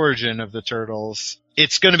the origin of the Turtles,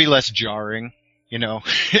 it's going to be less jarring.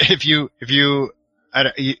 That's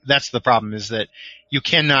the problem, is that you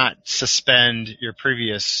cannot suspend your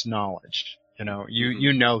previous knowledge.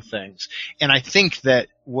 You know things. And I think that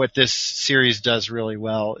what this series does really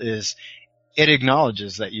well is it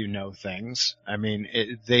acknowledges that you know things. I mean,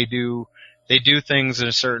 they do things in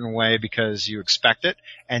a certain way because you expect it,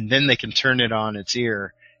 and then they can turn it on its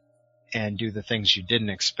ear and do the things you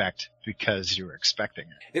didn't expect because you were expecting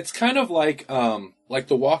it. It's kind of like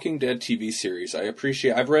the Walking Dead TV series.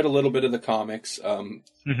 I've read a little bit of the comics.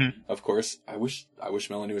 Of course, I wish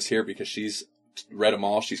Melanie was here because she's read them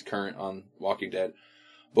all. She's current on Walking Dead.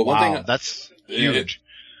 But one thing, that's huge.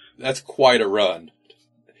 That's quite a run.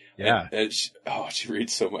 Yeah. And she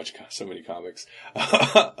reads so many comics.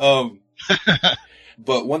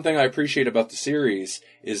 But one thing I appreciate about the series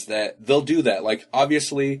is that they'll do that. Like,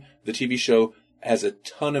 obviously, the TV show has a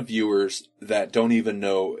ton of viewers that don't even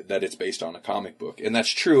know that it's based on a comic book. And that's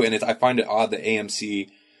true. And I find it odd that AMC,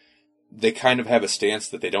 they kind of have a stance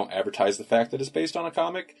that they don't advertise the fact that it's based on a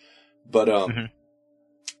comic. But,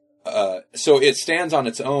 so it stands on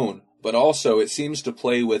its own, but also it seems to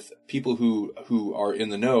play with people who are in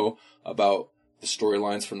the know about the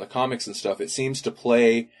storylines from the comics and stuff. It seems to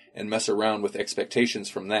play and mess around with expectations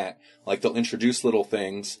from that. Like, they'll introduce little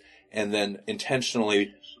things and then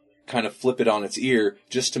intentionally kind of flip it on its ear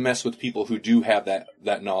just to mess with people who do have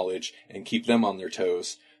that knowledge and keep them on their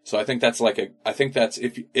toes. So I think that's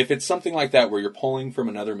if it's something like that where you're pulling from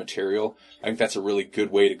another material, I think that's a really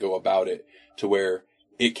good way to go about it, to where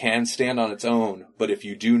it can stand on its own, but if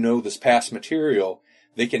you do know this past material,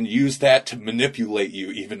 they can use that to manipulate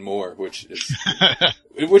you even more, which is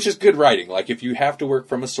good writing. Like, if you have to work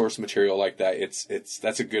from a source material like that,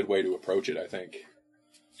 that's a good way to approach it, I think.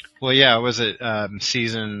 Well, yeah, was it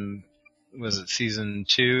season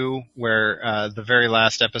 2 where the very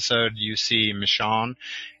last episode you see Michonne,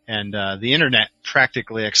 and the internet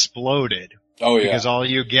practically exploded. Oh, yeah. Because all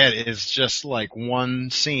you get is just like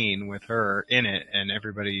one scene with her in it, and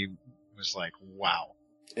everybody was like, wow.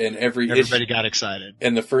 And everybody got excited.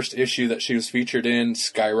 And the first issue that she was featured in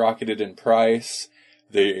skyrocketed in price.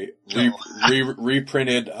 They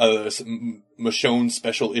reprinted Michonne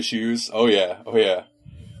special issues. Oh yeah.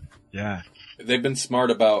 Yeah. They've been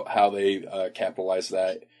smart about how they capitalize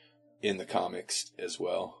that in the comics as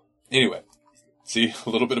well. Anyway, see, a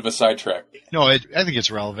little bit of a sidetrack. No, I think it's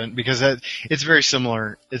relevant because it's very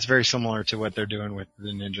similar. It's very similar to what they're doing with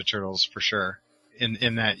the Ninja Turtles for sure.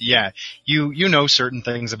 In that, yeah, you know certain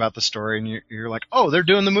things about the story, and you're like, oh, they're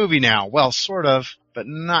doing the movie now. Well, sort of, but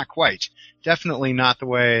not quite. Definitely not the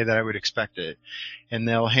way that I would expect it. And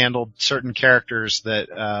they'll handle certain characters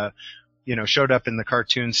that showed up in the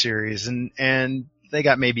cartoon series, and they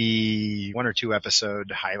got maybe 1 or 2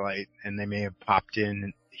 episode highlight, and they may have popped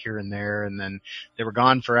in here and there, and then they were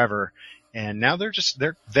gone forever. And now they're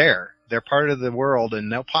there. They're part of the world, and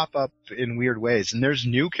they'll pop up in weird ways. And there's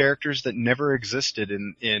new characters that never existed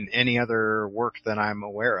in any other work that I'm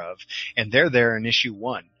aware of. And they're there in issue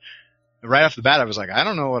 1. Right off the bat, I was like, I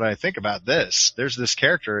don't know what I think about this. There's this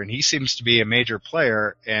character, and he seems to be a major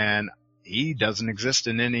player, and he doesn't exist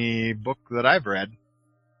in any book that I've read.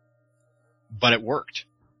 But it worked.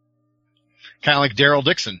 Kind of like Daryl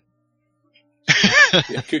Dixon.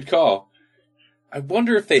 Yeah, good call. I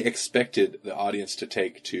wonder if they expected the audience to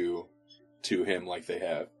take to to him like they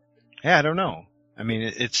have. Yeah, I don't know. I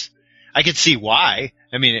mean, I could see why.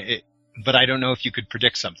 I mean, but I don't know if you could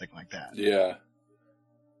predict something like that. Yeah.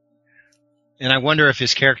 And I wonder if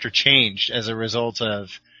his character changed as a result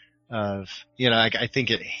of I think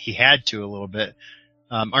he had to a little bit.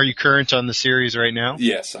 Are you current on the series right now?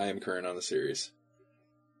 Yes, I am current on the series.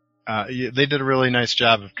 They did a really nice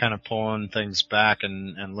job of kind of pulling things back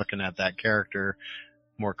and looking at that character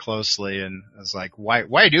more closely. And I was like,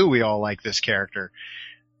 why do we all like this character?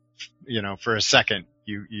 For a second,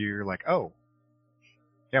 you're like, oh,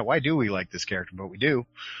 yeah, why do we like this character? But we do.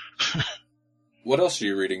 What else are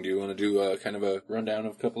you reading? Do you want to do kind of a rundown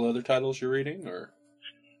of a couple other titles you're reading, or?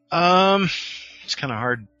 It's kind of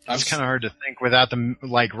hard. It's kind of hard to think without them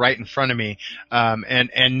like right in front of me,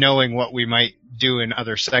 and knowing what we might do in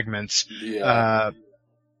other segments. Yeah.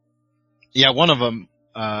 One of them.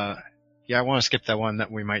 I want to skip that one that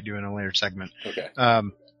we might do in a later segment. Okay.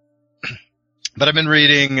 But I've been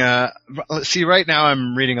reading. Right now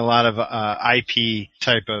I'm reading a lot of IP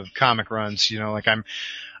type of comic runs.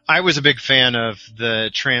 I was a big fan of the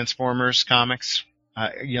Transformers comics.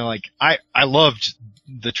 I loved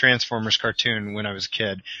the Transformers cartoon when I was a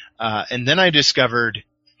kid. And then I discovered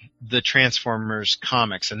the Transformers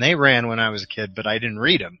comics, and they ran when I was a kid, but I didn't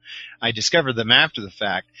read them. I discovered them after the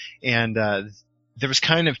fact. And, there was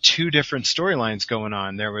kind of two different storylines going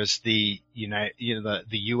on. There was the the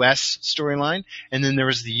US storyline, and then there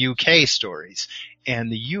was the UK stories.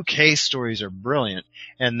 And the UK stories are brilliant,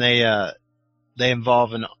 and they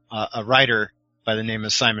involve a writer by the name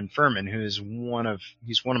of Simon Furman, who is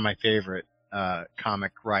he's one of my favorite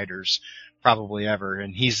comic writers probably ever,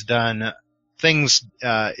 and he's done things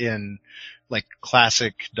in like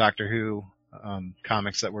classic Doctor Who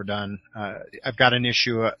comics that were done. I've got an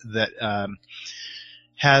issue that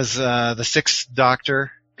has the Sixth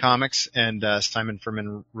Doctor comics, and Simon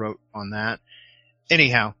Furman wrote on that.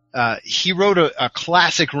 Anyhow, he wrote a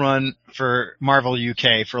classic run for Marvel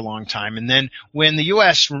UK for a long time, and then when the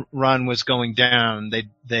US run was going down,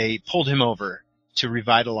 they pulled him over to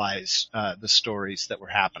revitalize the stories that were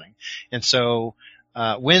happening. And so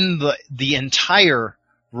when the entire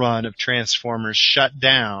run of Transformers shut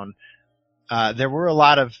down, there were a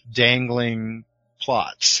lot of dangling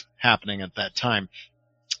plots happening at that time.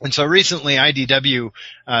 And so recently IDW,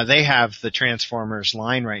 they have the Transformers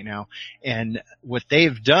line right now, and what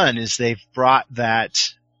they've done is they've brought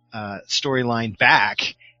that storyline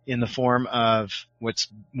back in the form of what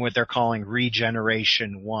they're calling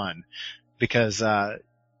Regeneration 1, because the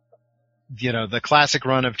classic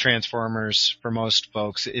run of Transformers for most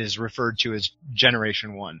folks is referred to as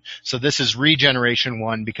Generation 1. So this is Regeneration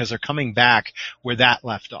 1 because they're coming back where that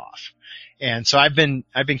left off. And so I've been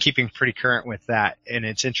keeping pretty current with that, and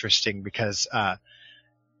it's interesting because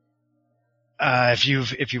if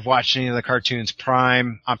you've watched any of the cartoons,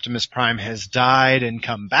 Optimus Prime has died and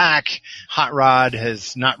come back. Hot Rod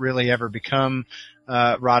has not really ever become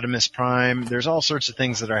Rodimus Prime. There's all sorts of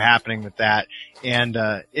things that are happening with that, and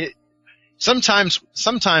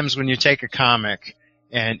sometimes when you take a comic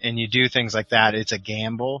and you do things like that, it's a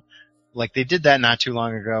gamble. Like they did that not too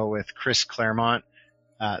long ago with Chris Claremont.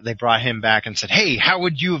 They brought him back and said, "Hey, how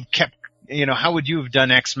would you have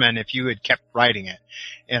done X-Men if you had kept writing it?"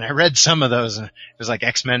 And I read some of those. It was like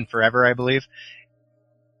X-Men Forever, I believe.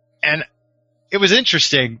 And it was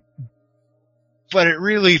interesting, but it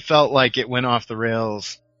really felt like it went off the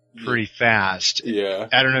rails pretty fast. Yeah.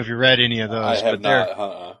 I don't know if you read any of those. I have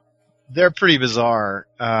not. They're pretty bizarre.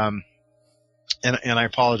 And I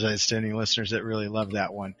apologize to any listeners that really love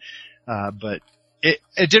that one. But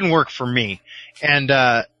it didn't work for me. And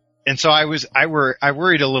so I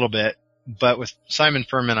worried a little bit, but with Simon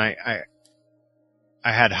Furman, I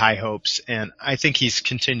had high hopes, and I think he's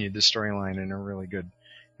continued the storyline in a really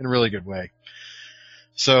good way.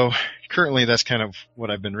 So currently that's kind of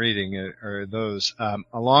what I've been reading are those,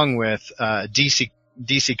 along with,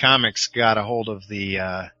 DC Comics got a hold of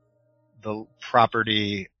the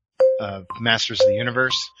property of Masters of the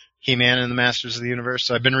Universe, He-Man and the Masters of the Universe.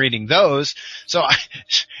 So I've been reading those. So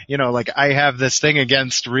I have this thing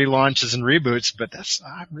against relaunches and reboots, but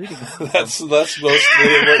I'm reading them. That's mostly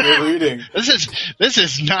what you're reading. This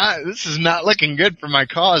is not looking good for my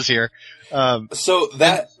cause here. So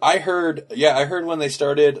that I heard when they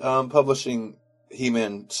started publishing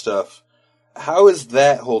He-Man stuff. How is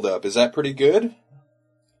that hold up? Is that pretty good?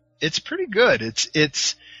 It's pretty good.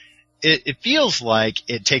 It feels like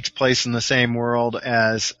it takes place in the same world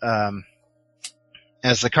as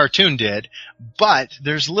the cartoon did, but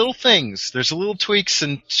there's little things, there's little tweaks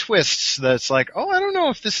and twists that's like, oh, I don't know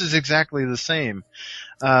if this is exactly the same.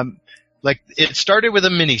 like it started with a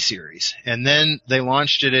miniseries, and then they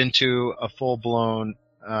launched it into a full-blown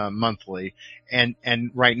monthly, and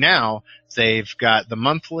right now they've got the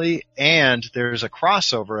monthly, and there's a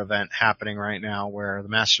crossover event happening right now where the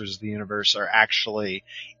Masters of the Universe are actually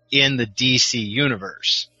in the DC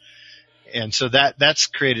universe. And so that's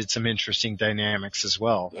created some interesting dynamics as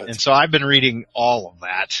well. And so I've been reading all of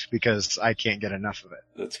that because I can't get enough of it.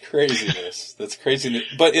 That's craziness. That's craziness.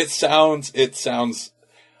 But it sounds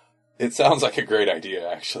like a great idea,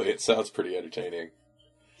 actually. It sounds pretty entertaining.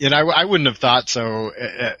 And I wouldn't have thought so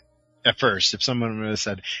at first if someone would have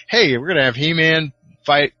said, hey, we're going to have He-Man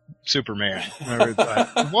fight Superman. I would have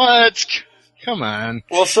thought, what? Come on.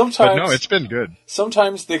 Well, sometimes... But no, it's been good.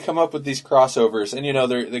 Sometimes they come up with these crossovers,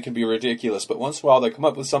 and, they can be ridiculous, but once in a while they come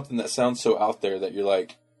up with something that sounds so out there that you're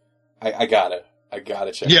like, I gotta check it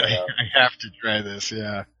out. Yeah, I have to try this,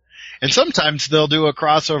 yeah. And sometimes they'll do a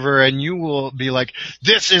crossover and you will be like,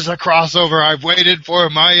 this is a crossover I've waited for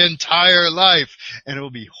my entire life. And it will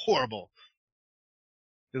be horrible.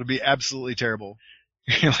 It'll be absolutely terrible.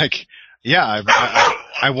 Like, yeah,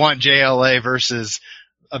 I want JLA versus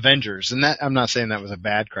Avengers. And that, I'm not saying that was a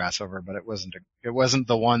bad crossover, but it wasn't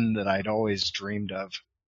the one that I'd always dreamed of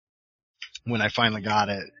when I finally got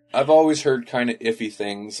it. I've always heard kind of iffy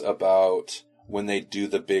things about when they do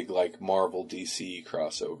the big, like, Marvel DC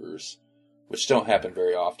crossovers, which don't happen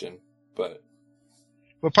very often, but...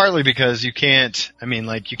 Well, partly because you can't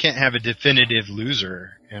have a definitive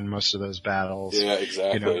loser in most of those battles. Yeah,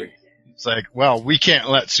 exactly. It's like, well, we can't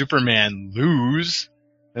let Superman lose.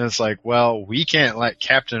 And it's like, well, we can't let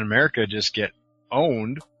Captain America just get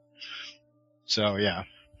owned. So, yeah.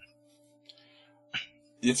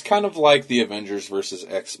 It's kind of like the Avengers versus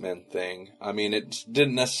X-Men thing. I mean, it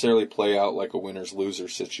didn't necessarily play out like a winner's-loser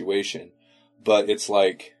situation, but it's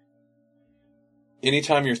like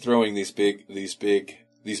anytime you're throwing these big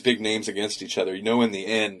names against each other, in the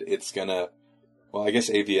end it's gonna. Well, I guess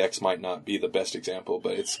AVX might not be the best example,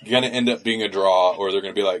 but it's gonna end up being a draw, or they're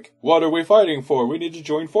gonna be like, "What are we fighting for? We need to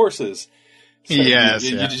join forces." So yes,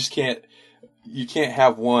 you just can't. You can't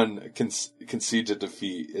have one concede to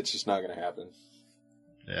defeat. It's just not gonna happen.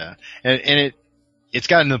 Yeah, and it's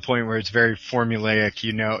gotten to the point where it's very formulaic.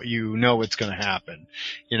 You know what's going to happen.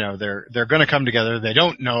 They're going to come together. They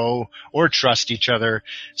don't know or trust each other,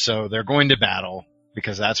 so they're going to battle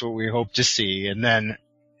because that's what we hope to see. And then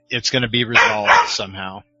it's going to be resolved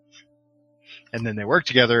somehow. And then they work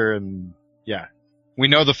together, and yeah, we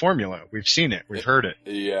know the formula. We've seen it. We've heard it.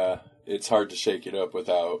 Yeah, it's hard to shake it up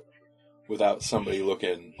without somebody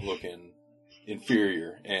looking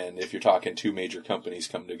inferior, and if you're talking two major companies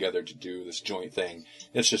come together to do this joint thing,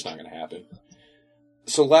 it's just not going to happen.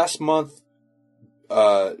 So last month,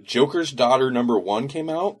 Joker's Daughter #1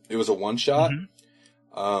 came out. It was a one-shot.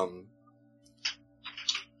 Mm-hmm.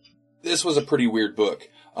 This was a pretty weird book.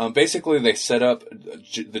 Basically, they set up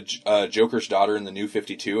the Joker's daughter in the New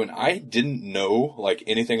 52, and I didn't know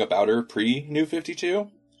anything about her pre-New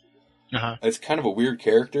 52. Uh-huh. It's kind of a weird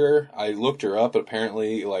character. I looked her up, but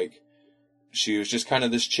apparently, she was just kind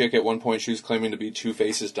of this chick. At one point, she was claiming to be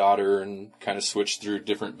Two-Face's daughter and kind of switched through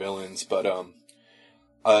different villains. But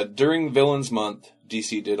during Villains Month,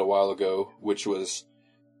 DC did a while ago, which was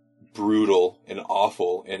brutal and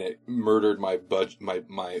awful, and it murdered my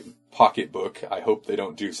pocketbook. I hope they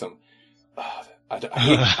don't do some... I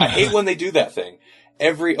hate when they do that thing.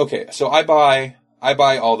 So I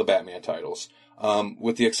buy all the Batman titles,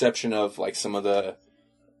 with the exception of some of the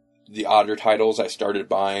odder titles I started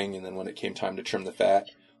buying, and then when it came time to trim the fat,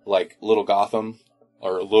 like Little Gotham,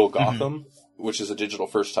 mm-hmm. which is a digital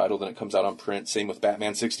first title, then it comes out on print. Same with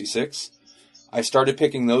Batman 66. I started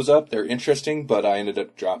picking those up. They're interesting, but I ended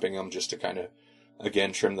up dropping them just to kind of,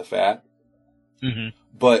 again, trim the fat. Mm-hmm.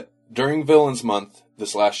 But during Villains Month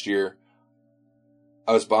this last year,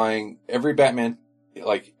 I was buying every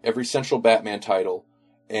Central Batman title,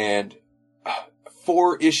 and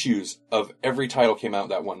 4 issues of every title came out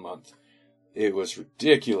that one month. It was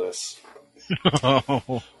ridiculous.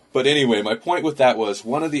 But anyway, my point with that was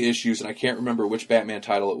one of the issues, and I can't remember which Batman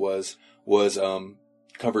title it was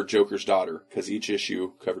covered Joker's daughter, because each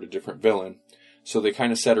issue covered a different villain. So they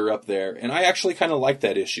kind of set her up there, and I actually kind of liked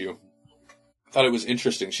that issue. Thought it was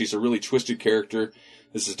interesting. She's a really twisted character.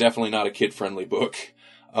 This is definitely not a kid-friendly book.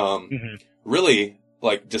 Mm-hmm. Really,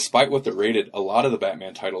 despite what they're rated, a lot of the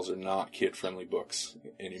Batman titles are not kid-friendly books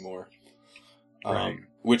anymore. Right.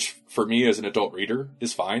 Which, for me as an adult reader,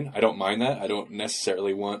 is fine. I don't mind that. I don't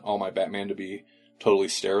necessarily want all my Batman to be totally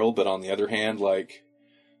sterile, but on the other hand,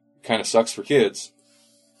 kind of sucks for kids.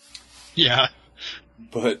 Yeah.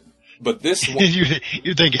 But But this one,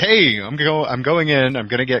 you think, hey, I'm going in. I'm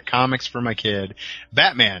gonna get comics for my kid.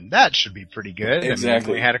 Batman, that should be pretty good. Exactly. I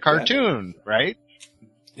mean, we had a cartoon, right?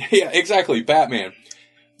 yeah, exactly. Batman.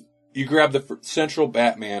 You grab the central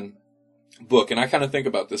Batman book, and I kind of think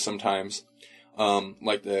about this sometimes,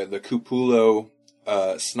 like the Capullo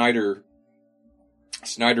Snyder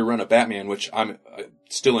run of Batman, which I'm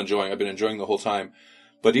still enjoying. I've been enjoying the whole time.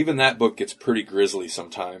 But even that book gets pretty grisly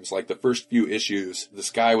sometimes. Like the first few issues,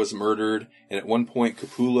 this guy was murdered, and at one point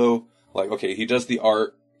Capullo, like, okay, he does the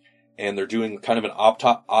art, and they're doing kind of an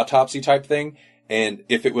autopsy type thing, and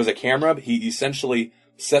if it was a camera, he essentially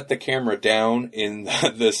set the camera down in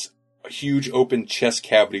this huge open chest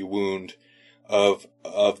cavity wound of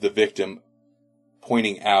the victim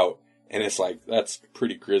pointing out, and it's like, that's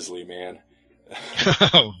pretty grisly, man.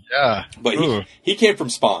 Oh, yeah. But he came from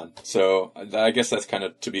Spawn, so I guess that's kind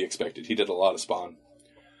of to be expected. He did a lot of Spawn.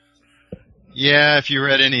 Yeah, if you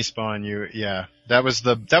read any Spawn, that was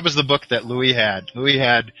the book that Louis had. Louis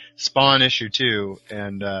had Spawn issue 2,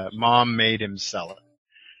 and Mom made him sell it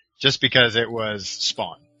just because it was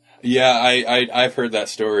Spawn. Yeah, I've heard that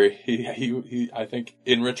story. He I think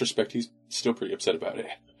in retrospect he's still pretty upset about it.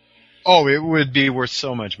 Oh, it would be worth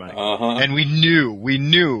so much money. Uh-huh. And we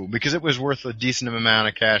knew, because it was worth a decent amount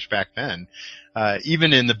of cash back then,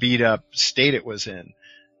 even in the beat up state it was in,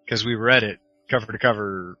 because we read it cover to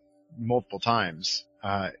cover multiple times.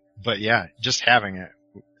 But yeah, just having it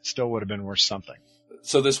still would have been worth something.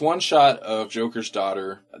 So this one shot of Joker's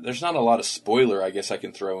daughter, there's not a lot of spoiler I guess I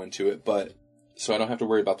can throw into it, but so I don't have to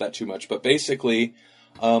worry about that too much. But basically,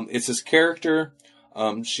 it's this character.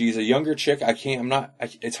 She's a younger chick.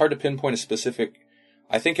 It's hard to pinpoint a specific.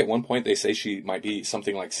 I think at one point they say she might be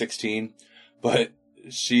something like 16, but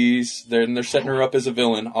they're setting her up as a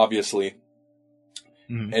villain, obviously.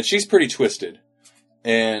 Mm-hmm. And she's pretty twisted.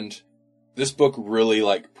 And this book really,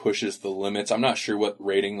 like, pushes the limits. I'm not sure what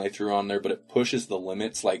rating they threw on there, but it pushes the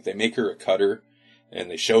limits. Like, they make her a cutter, and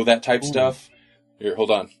they show that type stuff. Here, hold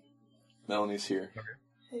on. Melanie's here.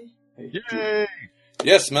 Okay. Hey. Yay!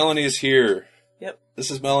 Yes, Melanie is here. Yep. This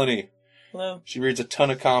is Melanie. Hello. She reads a ton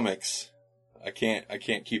of comics. I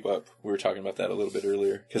can't keep up. We were talking about that a little bit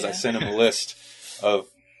earlier because I sent him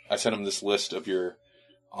this list of your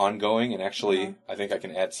ongoing, and actually I think I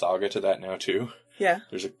can add Saga to that now too. Yeah.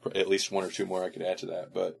 There's at least one or two more I could add to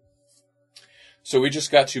that, but so we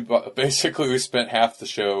just got to basically we spent half the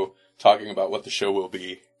show talking about what the show will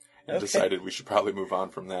be and decided we should probably move on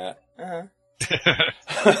from that. Uh-huh.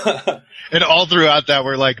 And all throughout that,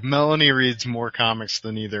 we're like, Melanie reads more comics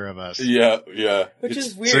than either of us. Yeah. Which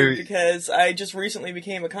is weird because I just recently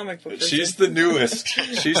became a comic book person. She's the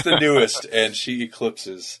newest, and she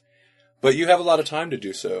eclipses. But you have a lot of time to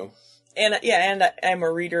do so. And I'm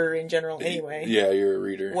a reader in general anyway. Yeah, you're a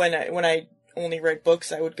reader. When I only read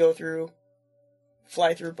books, I would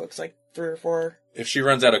fly through books like 3 or 4. If she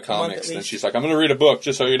runs out of comics, then she's like, I'm going to read a book,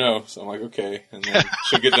 just so you know. So I'm like, okay. And then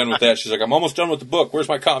she'll get done with that. She's like, I'm almost done with the book. Where's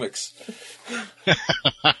my comics?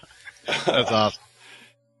 That's awesome.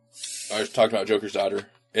 I was talking about Joker's daughter.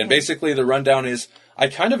 And basically the rundown is, I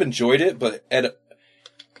kind of enjoyed it, but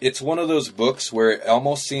it's one of those books where it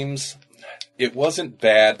almost seems, it wasn't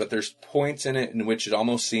bad, but there's points in it in which it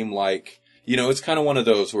almost seemed like, it's kind of one of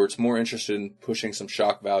those where it's more interested in pushing some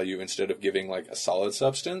shock value instead of giving like a solid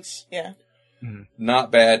substance. Yeah. Mm-hmm.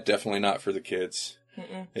 Not bad, definitely not for the kids.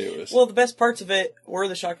 Mm-mm. It was. Well, the best parts of it were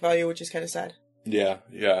the shock value, which is kind of sad. Yeah.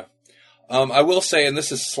 I will say, and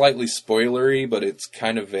this is slightly spoilery, but it's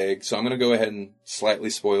kind of vague, so I'm going to go ahead and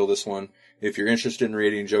slightly spoil this one. If you're interested in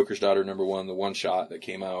reading Joker's Daughter #1, the one shot that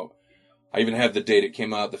came out, I even have the date. It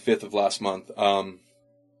came out the 5th of last month.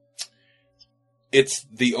 It's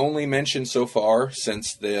the only mention so far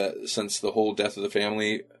since the whole Death of the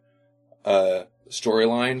Family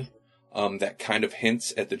storyline that kind of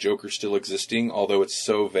hints at the Joker still existing, although it's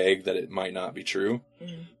so vague that it might not be true.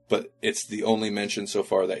 Mm. But it's the only mention so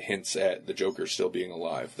far that hints at the Joker still being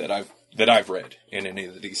alive that I've read in any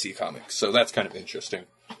of the DC comics. So that's kind of interesting.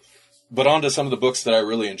 But on to some of the books that I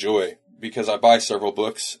really enjoy, because I buy several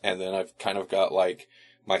books and then I've kind of got like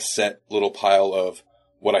my set little pile of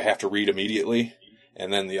what I have to read immediately,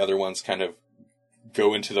 and then the other ones kind of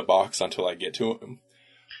go into the box until I get to them.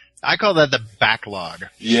 I call that the backlog.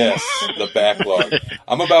 Yes, the backlog.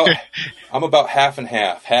 I'm about half and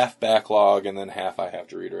half backlog, and then half I have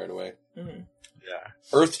to read right away. Mm-hmm. Yeah.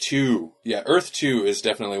 Earth 2. Yeah, Earth 2 is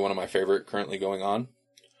definitely one of my favorite currently going on.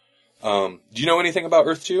 Do you know anything about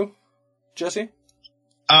Earth 2, Jesse?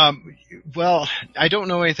 Well, I don't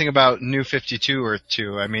know anything about New 52 Earth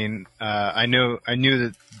 2. I mean, I knew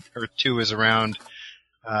that Earth 2 was around,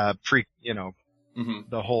 Mm-hmm.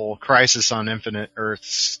 the whole Crisis on Infinite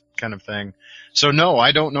Earths kind of thing. So no,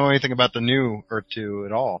 I don't know anything about the new Earth 2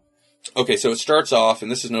 at all. Okay, so it starts off, and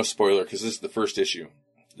this is no spoiler because this is the first issue.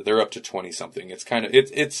 They're up to 20 something. It's kind of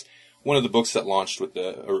it's one of the books that launched with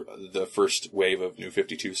the first wave of New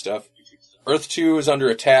 52 stuff. Earth 2 is under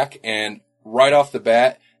attack, and right off the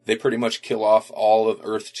bat, they pretty much kill off all of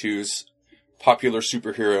Earth 2's popular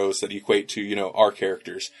superheroes that equate to, you know, our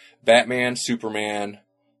characters. Batman, Superman,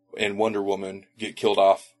 and Wonder Woman get killed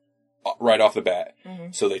off right off the bat.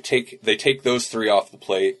 Mm-hmm. So they take those three off the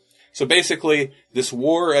plate. So basically, this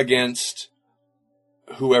war against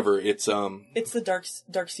whoever, it's the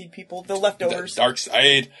dark seed people, the leftovers. Dark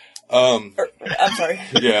side. I'm sorry.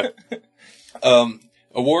 Yeah.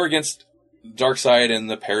 A war against Darkseid and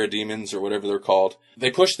the Parademons, or whatever they're called. They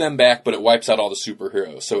push them back, but it wipes out all the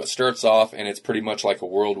superheroes. So it starts off, and it's pretty much like a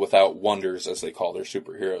world without wonders, as they call their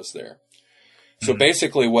superheroes there. So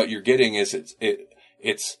basically what you're getting is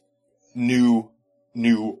it's new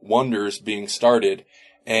wonders being started,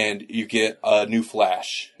 and you get a new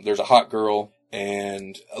Flash. There's a hot girl,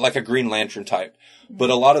 and like a Green Lantern type. But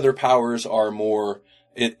a lot of their powers are more...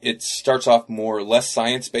 It starts off less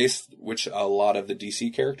science-based, which a lot of the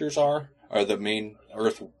DC characters are the main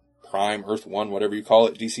Earth Prime, Earth 1, whatever you call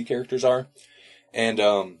it, DC characters are. And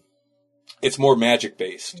it's more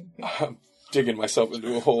magic-based. I'm digging myself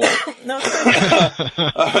into a hole. No,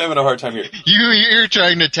 I'm having a hard time here. You're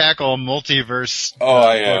trying to tackle a multiverse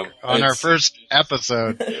I am. on our first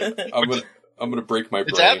episode. I'm gonna break my brain.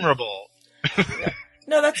 It's admirable.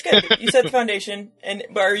 No, that's good. You set the foundation,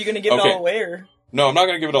 but are you going to give it all away, or? No, I'm not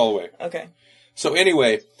going to give it all away. Okay. So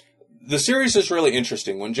anyway, the series is really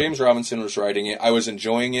interesting. When James Robinson was writing it, I was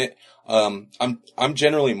enjoying it. I'm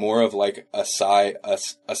generally more of like a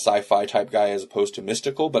sci-fi type guy as opposed to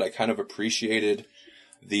mystical, but I kind of appreciated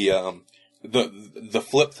the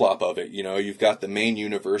flip-flop of it. You know, you've got the main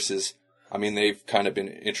universes. I mean, they've kind of been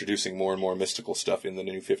introducing more and more mystical stuff in the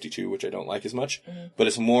New 52, which I don't like as much. Mm-hmm. But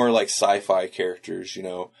it's more like sci-fi characters, you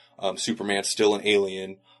know. Superman's still an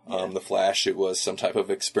alien. The Flash, it was some type of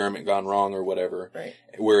experiment gone wrong or whatever. Right.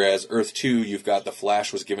 Whereas Earth 2, you've got the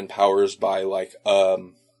Flash was given powers by like,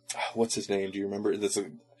 what's his name? Do you remember? There's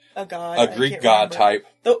a god. A Greek god type.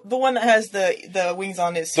 The one that has the wings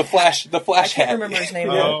on his... The Flash I can't hat. remember his name.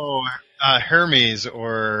 Oh, Hermes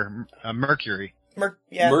or Mercury.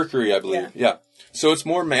 Mercury, I believe. Yeah. So it's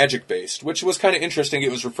more magic based, which was kind of interesting.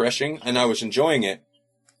 It was refreshing, and I was enjoying it.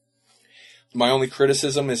 My only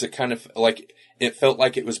criticism is it kind of like... It felt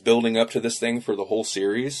like it was building up to this thing for the whole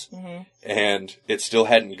series, and it still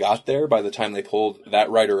hadn't got there by the time they pulled that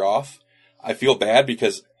writer off. I feel bad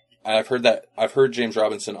because I've heard James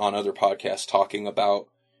Robinson on other podcasts talking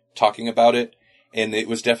about it, and it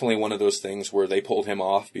was definitely one of those things where they pulled him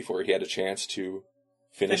off before he had a chance to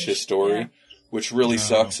finish his story, which really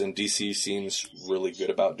sucks, and DC seems really good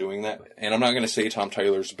about doing that. And I'm not going to say Tom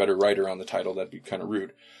Taylor's a better writer on the title, that'd be kind of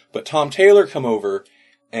rude. But Tom Taylor come over,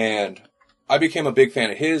 and I became a big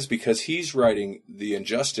fan of his because he's writing the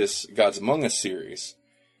Injustice Gods Among Us series.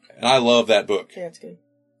 And I love that book. Yeah, it's good.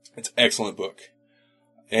 It's an excellent book.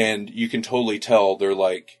 And you can totally tell they're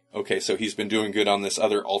like, okay, so he's been doing good on this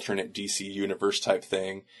other alternate DC universe type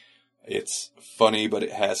thing. It's funny, but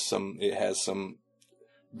it has some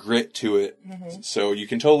grit to it. Mm-hmm. So you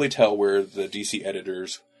can totally tell where the DC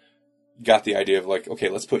editors got the idea of like, okay,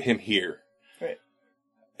 let's put him here. Right.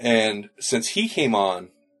 And since he came on,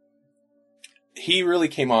 he really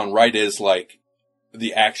came on right as, like,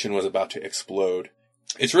 the action was about to explode.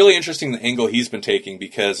 It's really interesting the angle he's been taking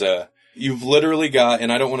because you've literally got,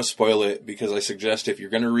 and I don't want to spoil it because I suggest if you're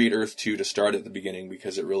going to read Earth 2 to start at the beginning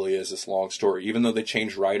because it really is this long story. Even though they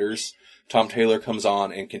changed writers, Tom Taylor comes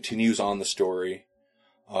on and continues on the story.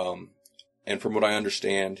 And from what I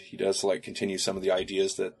understand, he does, like, continue some of the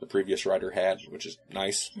ideas that the previous writer had, which is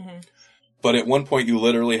nice. Mm-hmm. But at one point, you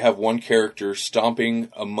literally have one character stomping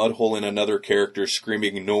a mud hole in another character,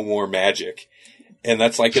 screaming, "No more magic." And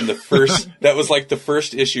that's like in the first, that was like the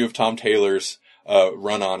first issue of Tom Taylor's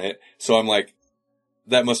run on it. So I'm like,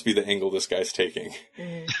 that must be the angle this guy's taking.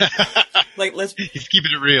 Like, he's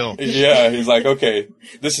keeping it real. Yeah, he's like, okay,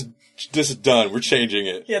 this is done. We're changing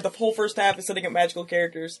it. Yeah, the whole first half is setting up magical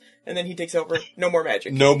characters, and then he takes over. No more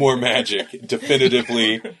magic. No more magic.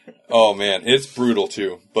 Definitively. Oh man, it's brutal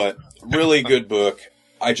too, but really good book.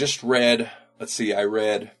 I just read, I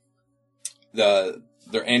read their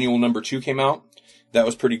annual number 2 came out. That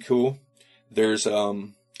was pretty cool. There's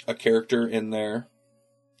a character in there.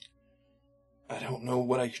 I don't know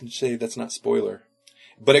what I can say that's not spoiler.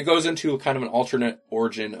 But it goes into kind of an alternate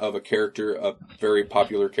origin of a character, a very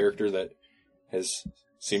popular character that has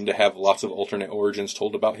seemed to have lots of alternate origins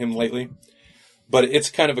told about him lately. But it's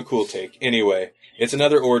kind of a cool take. Anyway, it's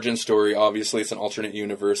another origin story. Obviously, it's an alternate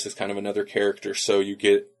universe. It's kind of another character, so you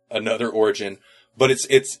get another origin. But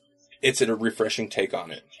it's a refreshing take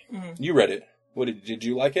on it. Mm-hmm. You read it. Did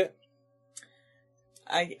you like it?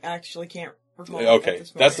 I actually can't recall. Okay,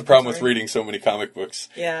 that's the problem with reading so many comic books.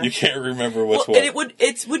 Yeah, you can't remember what's what. what. And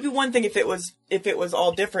it would be one thing if it was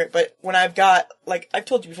all different. But when I've got, like I've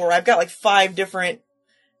told you before, I've got like 5 different.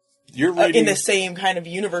 You're reading in the same kind of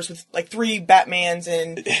universe with like 3 Batmans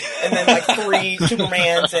and then like 3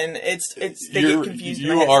 Supermans, and they get confused.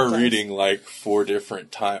 You are reading like 4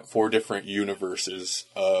 different universes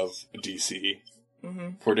of DC. Mm-hmm.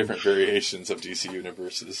 4 different variations of DC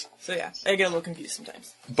universes. So yeah, I get a little confused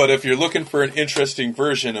sometimes. But if you're looking for an interesting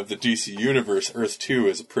version of the DC universe, Earth 2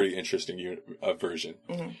 is a pretty interesting version.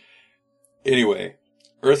 Mm-hmm. Anyway,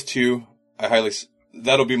 Earth 2,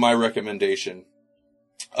 that'll be my recommendation.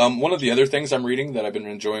 One of the other things I'm reading that I've been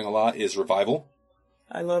enjoying a lot is Revival.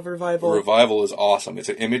 I love Revival. Revival is awesome. It's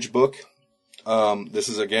an image book. This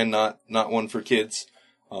is again not one for kids.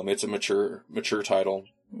 It's a mature title.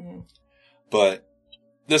 Mm-hmm. But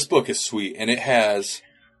this book is sweet, and it has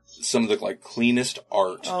some of the like cleanest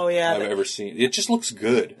art I've ever seen. It just looks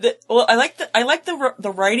good. I like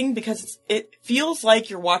the writing because it feels like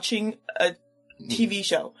you're watching a TV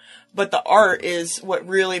show, but the art is what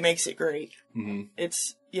really makes it great. Mm-hmm.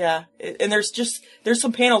 And there's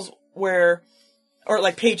some panels or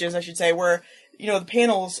like pages, I should say, where the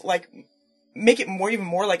panels like make it even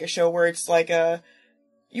more like a show where it's like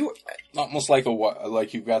almost like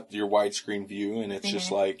you've got your widescreen view, and it's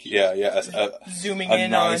just like zooming a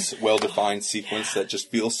in nice, well-defined sequence that just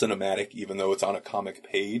feels cinematic, even though it's on a comic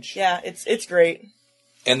page. Yeah, it's great.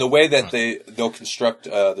 And the way that they'll construct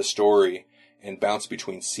the story and bounce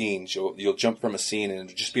between scenes, you'll jump from a scene and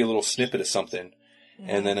it'll just be a little snippet of something,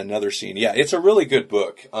 and then another scene. Yeah, it's a really good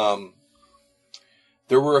book.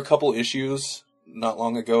 There were a couple issues not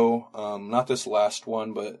long ago, not this last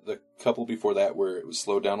one, but the couple before that where it was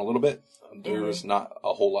slowed down a little bit. There was not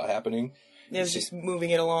a whole lot happening. It was just moving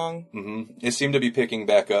it along. Mm-hmm. It seemed to be picking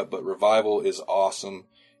back up, but Revival is awesome.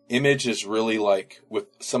 Image is really like, with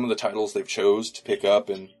some of the titles they've chose to pick up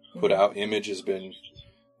and put out, Image has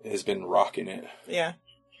been rocking it. Yeah.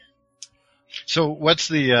 So what's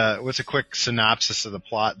a quick synopsis of the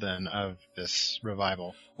plot then of this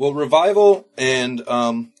Revival? Well, Revival, and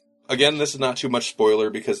again, this is not too much spoiler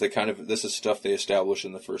because this is stuff they established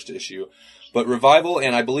in the first issue. But Revival,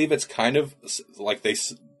 and I believe it's kind of like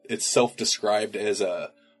it's self-described as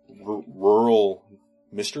a rural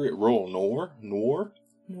mystery, rural noir. Noir.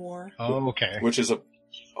 Oh, okay.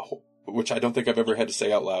 Which I don't think I've ever had to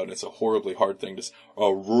say out loud. It's a horribly hard thing to say.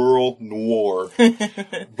 A rural noir.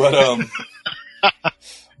 But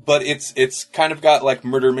but it's kind of got like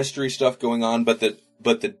murder mystery stuff going on, but the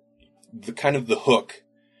kind of the hook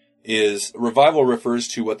is Revival refers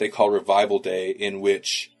to what they call Revival Day, in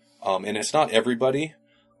which and it's not everybody,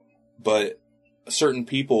 but certain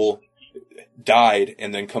people died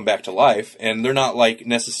and then come back to life, and they're not like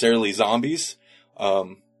necessarily zombies.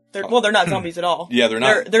 They're not zombies at all. Yeah, they're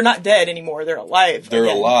not. They're not dead anymore. They're alive. They're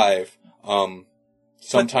alive.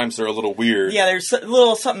 Sometimes they're a little weird. Yeah, there's a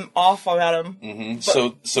little something off about them. Mm-hmm.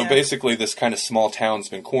 So basically, this kind of small town's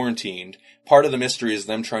been quarantined. Part of the mystery is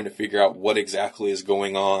them trying to figure out what exactly is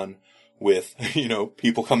going on with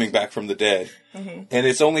people coming back from the dead. Mm-hmm. And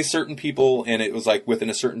it's only certain people, and it was like within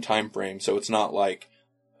a certain time frame. So it's not like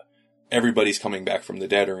everybody's coming back from the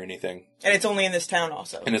dead or anything. And it's only in this town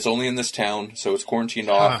also. And it's only in this town, so it's quarantined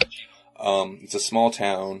off. It's a small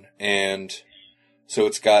town, and so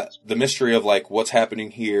it's got the mystery of like what's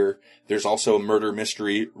happening here. There's also a murder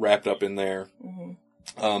mystery wrapped up in there.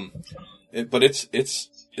 Mm-hmm. But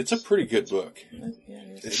it's a pretty good book.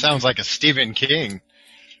 It sounds like a Stephen King.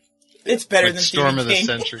 It's better like than Storm Stephen of the King.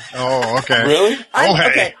 Century. Oh, okay. Really?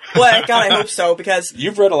 Okay. Well, God, I hope so, because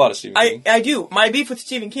you've read a lot of Stephen King. I do. My beef with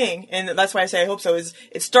Stephen King, and that's why I say I hope so, is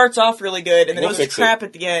it starts off really good, and then it was crap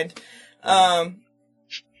at the end.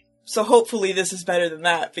 So hopefully this is better than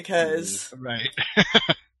that, because... Right.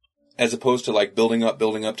 As opposed to like building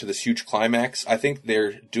up to this huge climax, I think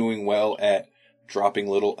they're doing well at dropping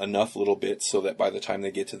enough little bits so that by the time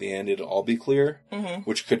they get to the end, it'll all be clear,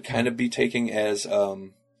 which could kind of be taken as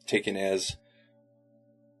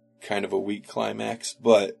kind of a weak climax.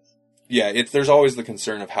 But yeah, there's always the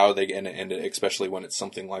concern of how they're going to end it, especially when it's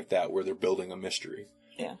something like that where they're building a mystery.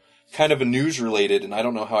 Yeah. Kind of a news related, and I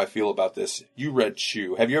don't know how I feel about this. You read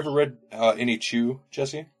Chew. Have you ever read any Chew,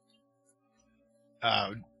 Jesse?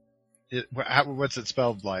 What's it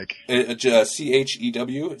spelled like?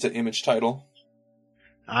 CHEW. It's an Image title.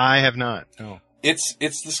 I have not. No. it's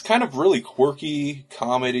this kind of really quirky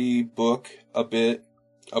comedy book a bit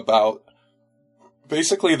about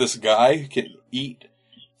basically this guy who can eat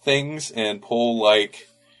things and pull like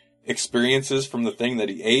experiences from the thing that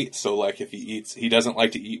he ate. So like if he doesn't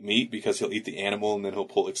like to eat meat because he'll eat the animal and then he'll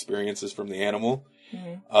pull experiences from the animal.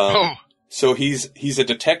 Mm-hmm. So he's a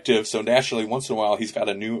detective, so naturally once in a while he's got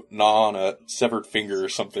a new gnaw on a severed finger or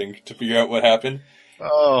something to figure out what happened.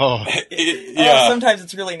 Oh. Yeah. Sometimes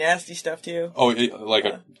it's really nasty stuff too. Oh, like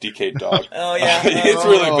a decayed dog. Oh yeah. It's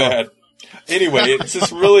really bad. Anyway, it's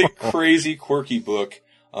this really crazy, quirky book.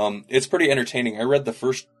 It's pretty entertaining. I read the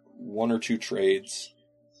first 1 or 2 trades.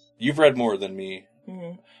 You've read more than me.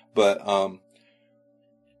 Mm-hmm. But,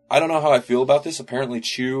 I don't know how I feel about this. Apparently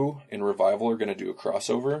Chew and Revival are going to do a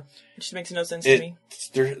crossover. Which makes no sense to me.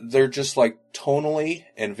 They're just like tonally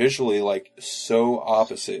and visually like so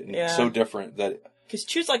opposite and so different that... Because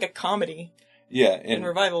Chew's like a comedy. Yeah. And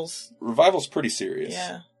Revival's pretty serious.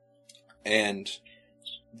 Yeah. And...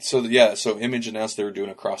 So Image announced they were doing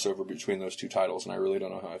a crossover between those 2 titles, and I really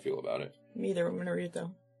don't know how I feel about it. Me either. I'm going to read it,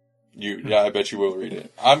 though. Yeah, I bet you will read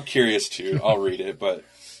it. I'm curious, too. I'll read it, but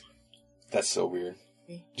that's so weird.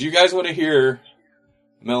 Do you guys want to hear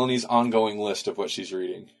Melanie's ongoing list of what she's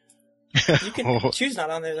reading? You can... Chew's not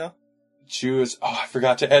on there, though. Chew is... Oh, I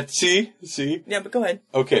forgot to add... See? Yeah, but go ahead.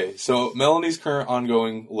 Okay, so Melanie's current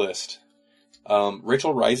ongoing list...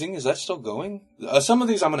 Rachel Rising, is that still going? Some of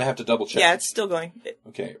these I'm going to have to double check. Yeah, it's still going.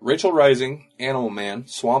 Okay. Rachel Rising, Animal Man,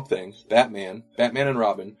 Swamp Thing, Batman, Batman and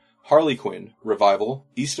Robin, Harley Quinn, Revival,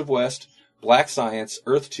 East of West, Black Science,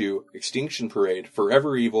 Earth 2, Extinction Parade,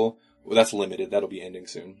 Forever Evil. Well, that's limited. That'll be ending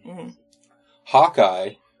soon. Mm-hmm.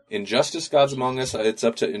 Hawkeye, Injustice Gods Among Us. It's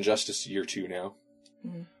up to Injustice Year 2 now.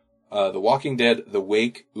 Mm-hmm. The Walking Dead, The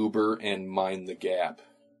Wake, Uber, and Mind the Gap.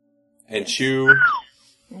 And Chew...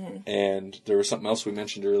 Mm-hmm. And there was something else we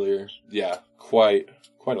mentioned earlier. Yeah, quite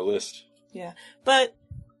a list. Yeah, but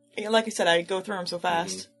like I said, I go through them so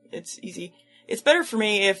fast. Mm-hmm. It's easy. It's better for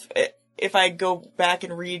me if I go back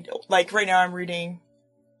and read. Like right now, I'm reading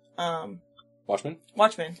Watchmen,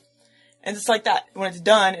 and it's like that. When it's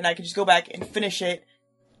done, and I can just go back and finish it,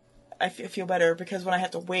 I feel better because when I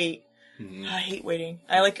have to wait, I hate waiting.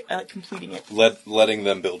 I like completing it. Letting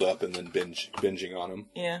them build up and then binging on them.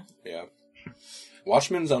 Yeah. Yeah.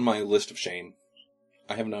 Watchmen's on my list of shame.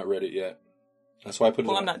 I have not read it yet. That's why I put it on.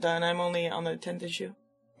 Well, I'm not done. I'm only on the 10th issue.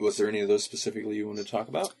 Was there any of those specifically you wanted to talk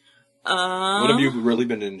about? What have you really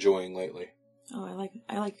been enjoying lately? Oh, I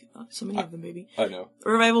like so many of them, baby. I know.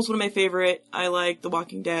 Revival's one of my favorite. I like The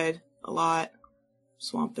Walking Dead a lot.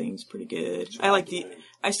 Swamp Thing's pretty good.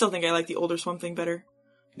 I still think I like the older Swamp Thing better.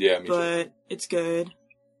 Yeah, me too. But it's good.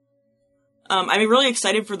 I'm really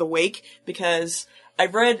excited for The Wake because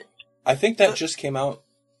I've read... I think that just came out.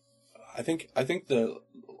 I think the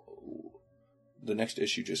next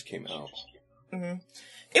issue just came out. Mm-hmm.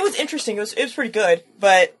 It was interesting. It was pretty good,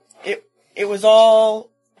 but it was all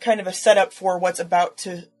kind of a setup for what's about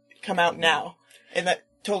to come out now, and that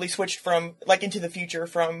totally switched from like into the future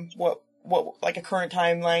from what like a current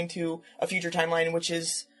timeline to a future timeline, which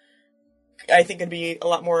is I think going to be a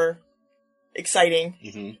lot more exciting.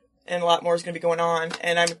 Mm-hmm. And a lot more is going to be going on,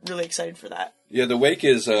 and I'm really excited for that. Yeah, The Wake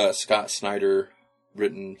is a Scott Snyder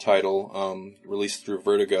written title, released through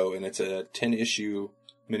Vertigo, and it's a 10-issue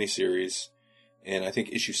miniseries, and I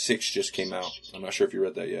think issue 6 just came out. I'm not sure if you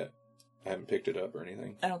read that yet. I haven't picked it up or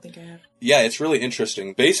anything. I don't think I have. Yeah, it's really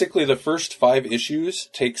interesting. Basically, the first 5 issues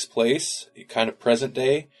takes place kind of present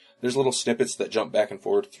day. There's little snippets that jump back and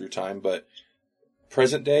forth through time, but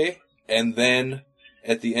present day, and then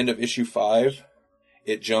at the end of issue 5...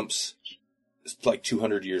 it jumps like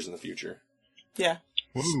 200 years in the future. Yeah.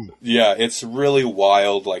 Woo. Yeah, it's really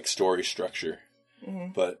wild, like, story structure.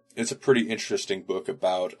 Mm-hmm. But it's a pretty interesting book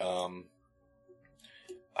about, I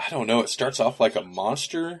don't know, it starts off like a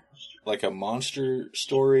monster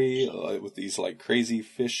story with these, like, crazy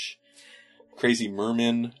fish, crazy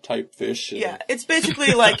merman type fish. Yeah, it's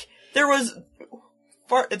basically like,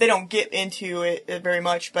 they don't get into it very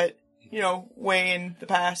much, but way in the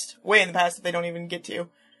past that they don't even get to.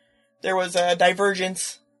 There was a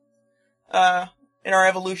divergence in our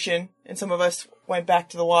evolution, and some of us went back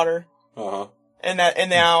to the water. Uh-huh. And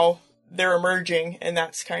now they're emerging, and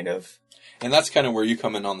that's kind of where you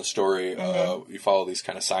come in on the story. Mm-hmm. You follow these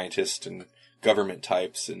kind of scientists and government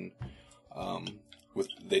types, and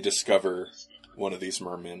they discover one of these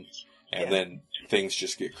mermen, and then things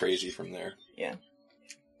just get crazy from there. Yeah.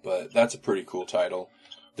 But that's a pretty cool title.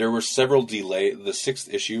 There were several delays. The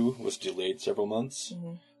 6th issue was delayed several months.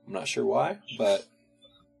 Mm-hmm. I'm not sure why, but...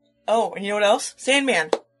 Oh, and you know what else?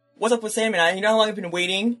 Sandman. What's up with Sandman? You know how long I've been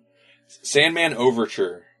waiting? Sandman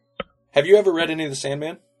Overture Have you ever read any of the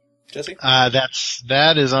Sandman, Jesse?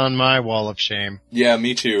 That is on my wall of shame. Yeah,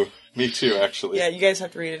 me too. Me too, actually. Yeah, you guys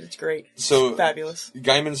have to read it. It's great. So It's fabulous.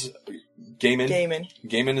 Gaiman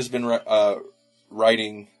has been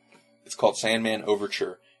writing. It's called Sandman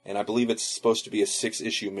Overture, and I believe it's supposed to be a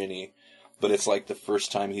 6-issue mini, but it's like the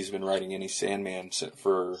first time he's been writing any Sandman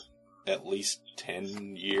for at least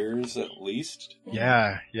 10 years, at least.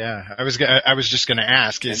 Yeah. I was just gonna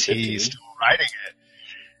ask, is 10, he 15? still writing it?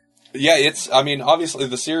 Yeah, I mean, obviously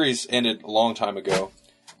the series ended a long time ago,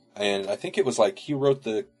 and I think it was like he wrote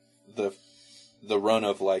the run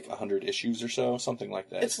of like 100 issues or so, something like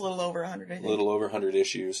that. It's a little over 100, I think. A little over 100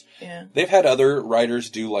 issues. Yeah. They've had other writers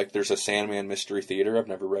do, like, there's a Sandman Mystery Theater. I've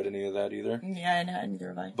never read any of that either. Yeah, neither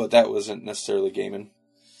have I. But that wasn't necessarily Gaiman.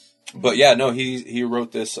 But yeah, no, he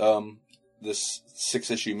wrote this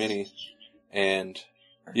 6-issue mini, and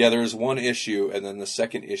yeah, there was one issue, and then the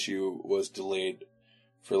second issue was delayed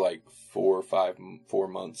for like 4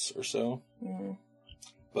 months or so. Mm.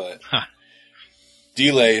 But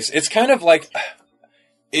delays, it's kind of like,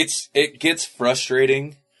 it gets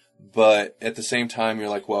frustrating, but at the same time you're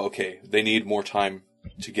like, well, okay, they need more time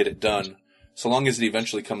to get it done. So long as it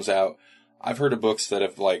eventually comes out. I've heard of books that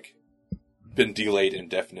have like been delayed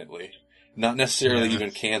indefinitely. Not necessarily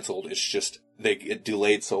even canceled, it's just they get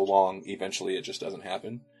delayed so long, eventually it just doesn't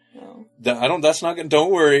happen. No.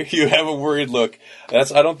 Don't worry, you have a worried look.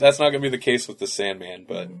 That's not gonna be the case with the Sandman,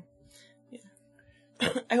 but.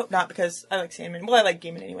 I hope not, because I like Sandman. Well, I like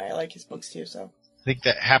Gaiman anyway. I like his books too, so. I think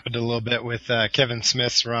that happened a little bit with Kevin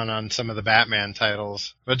Smith's run on some of the Batman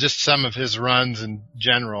titles, but just some of his runs in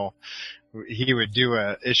general. He would do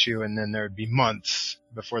a issue, and then there would be months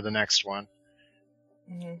before the next one.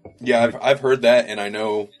 Mm-hmm. Yeah, I've heard that, and I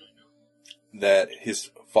know that his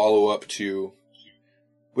follow-up to...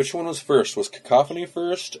 Which one was first? Was Cacophony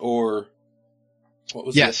first, or... What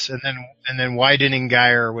was yes, it? and then Widening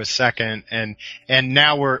Gyre was second, and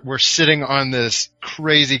now we're sitting on this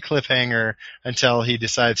crazy cliffhanger until he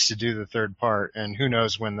decides to do the third part, and who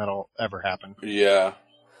knows when that'll ever happen. Yeah.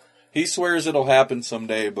 He swears it'll happen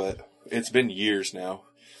someday, but it's been years now.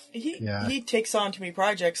 He takes on too many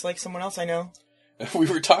projects like someone else I know. We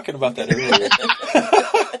were talking about that earlier.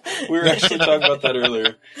 We were actually talking about that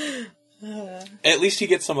earlier. At least he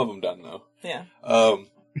gets some of them done, though. Yeah.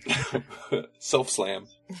 Self-slam.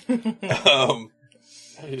 Did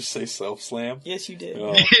you say self-slam? Yes, you did.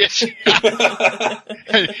 Oh.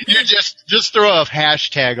 You just throw a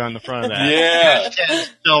hashtag on the front of that. Yeah. Hashtag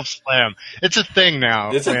self-slam. It's a thing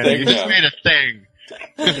now. It's a Randy. thing You now. just made a thing.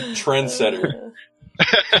 Trendsetter.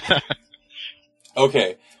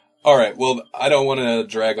 Okay. All right. Well, I don't want to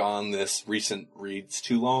drag on this recent reads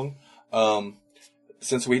too long.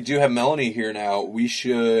 Since we do have Melanie here now, we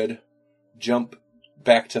should jump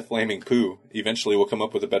back to Flaming Poo. Eventually we'll come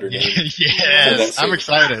up with a better name. Yes, I'm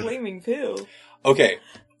excited. Flaming Poo. Okay.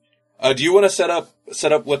 Do you want to set up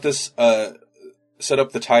what this, set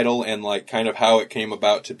up the title and like kind of how it came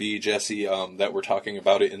about to be, Jesse, that we're talking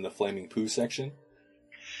about it in the Flaming Poo section?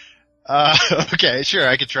 Okay, sure,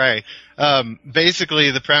 I could try. Basically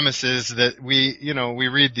the premise is that we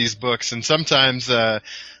read these books, and sometimes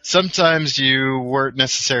you weren't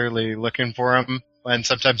necessarily looking for them, and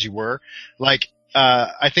sometimes you were. Like,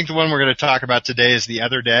 I think the one we're going to talk about today is The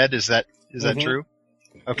Other Dead. Is that true?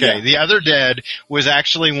 Okay. Yeah. The Other Dead was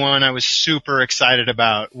actually one I was super excited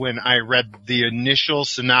about when I read the initial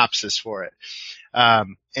synopsis for it.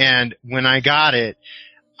 And when I got it,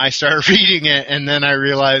 I started reading it, and then I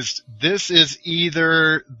realized this is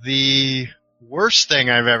either the worst thing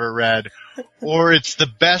I've ever read or it's the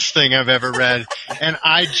best thing I've ever read. And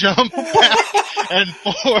I jumped back and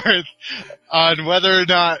forth on whether or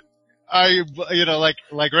not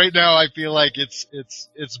like right now I feel like it's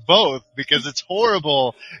both, because it's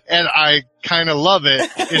horrible and I kind of love it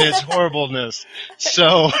in its horribleness.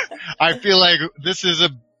 So I feel like this is a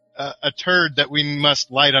turd that we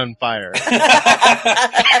must light on fire and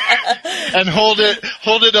hold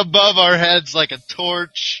it above our heads like a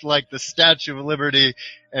torch, like the Statue of Liberty,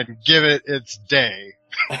 and give it its day.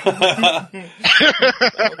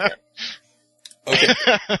 Okay.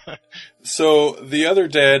 So, The Other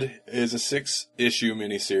Dead is a 6-issue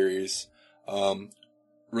miniseries,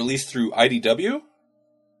 released through IDW?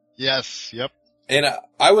 Yes, yep. And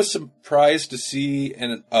I was surprised to see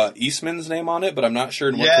Eastman's name on it, but I'm not sure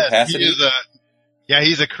in what capacity.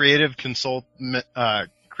 He's a creative consultant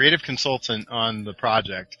on the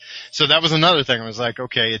project. So that was another thing. I was like,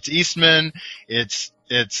 okay, it's Eastman, it's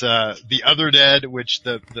The Other Dead, which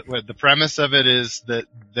the premise of it is that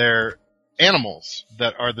they're animals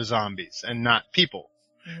that are the zombies and not people.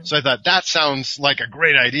 Mm-hmm. So I thought, that sounds like a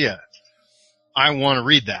great idea. I want to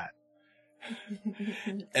read that.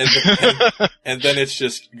 and then it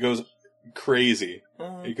just goes crazy.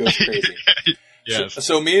 It goes crazy. Yes.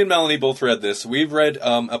 So me and Melanie both read this. We've read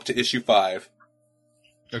up to issue 5.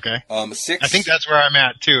 Okay. 6. I think that's where I'm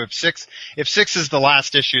at too. If six is the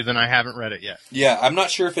last issue, then I haven't read it yet. Yeah, I'm not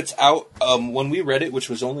sure if it's out. When we read it, which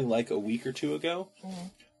was only like a week or two ago,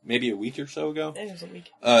 maybe a week or so ago. It was a week.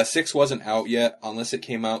 6 wasn't out yet, unless it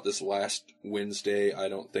came out this last Wednesday. I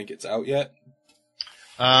don't think it's out yet.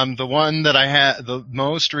 The one that I had, the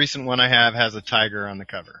most recent one I have, has a tiger on the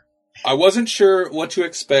cover. I wasn't sure what to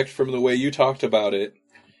expect from the way you talked about it.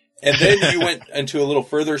 And then you went into a little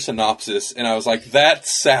further synopsis, and I was like, that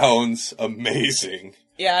sounds amazing.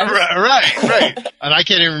 Yeah. Right. And I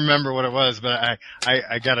can't even remember what it was, but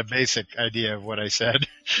I got a basic idea of what I said.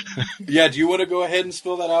 Yeah, do you want to go ahead and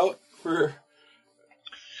spill that out?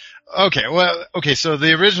 Okay, so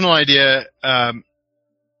the original idea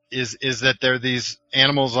is that there are these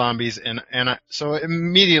animal zombies, so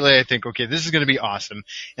immediately I think, okay, this is going to be awesome.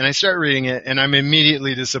 And I start reading it, and I'm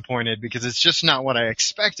immediately disappointed because it's just not what I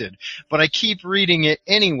expected. But I keep reading it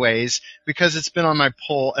anyways because it's been on my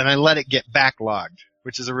pull, and I let it get backlogged,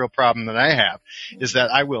 which is a real problem that I have, is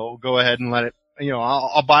that I will go ahead and let it,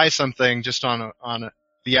 I'll buy something just on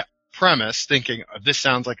the premise thinking, oh, this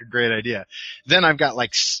sounds like a great idea. Then I've got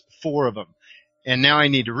like 4 of them. And now I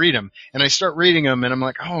need to read them. And I start reading them, and I'm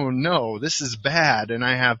like, oh no, this is bad. And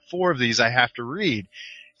I have 4 of these I have to read.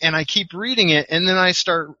 And I keep reading it, and then I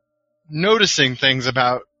start noticing things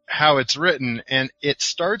about how it's written, and it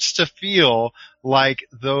starts to feel like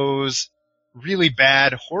those really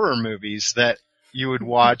bad horror movies that you would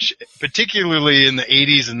watch, particularly in the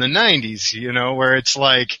 80s and the 90s, where it's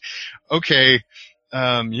like, okay,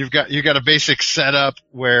 you've got a basic setup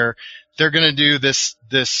where they're going to do this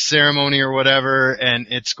ceremony or whatever, and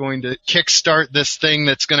it's going to kickstart this thing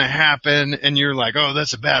that's going to happen, and you're like, oh,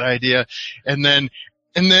 that's a bad idea. And then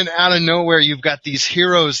out of nowhere, you've got these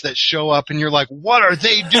heroes that show up, and you're like, what are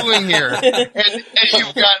they doing here? and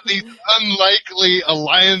you've got these unlikely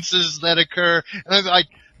alliances that occur. And I'm like,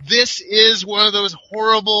 this is one of those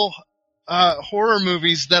horrible horror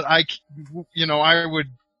movies that I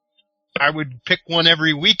would pick one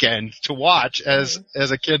every weekend to watch as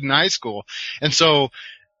a kid in high school. And so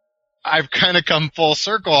I've kind of come full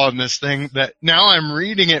circle on this thing that now I'm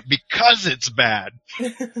reading it because it's bad.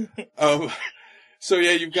 So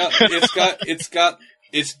yeah,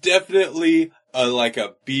 it's definitely like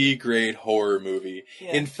a B grade horror movie.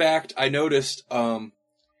 Yeah. In fact, I noticed,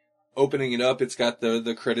 opening it up, it's got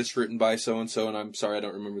the credits written by so-and-so, and I'm sorry I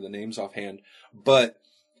don't remember the names offhand, but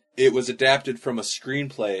it was adapted from a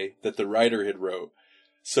screenplay that the writer had wrote.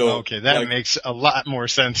 So okay, that makes a lot more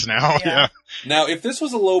sense now. Yeah. Now, if this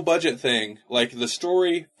was a low budget thing, like the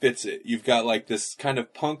story fits it. You've got like this kind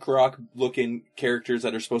of punk rock looking characters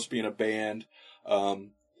that are supposed to be in a band.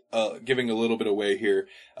 Giving a little bit away here.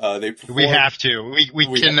 We have to.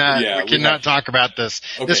 We cannot talk about this.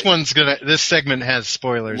 Okay. This segment has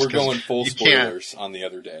spoilers. We're going full spoilers on The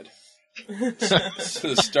Other Dead.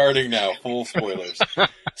 So starting now, full spoilers.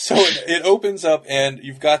 So it opens up, and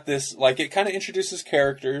you've got this, like, it kind of introduces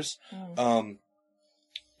characters.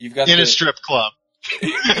 You've got a strip club.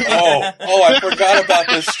 I forgot about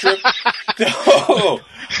this strip. No,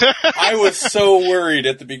 I was so worried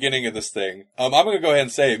at the beginning of this thing. I'm going to go ahead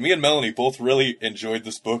and say, me and Melanie both really enjoyed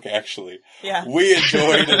this book, actually. Yeah. We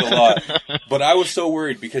enjoyed it a lot. But I was so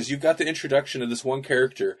worried because you've got the introduction of this one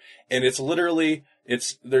character, and it's literally,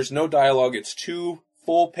 there's no dialogue. It's 2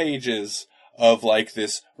 full pages of like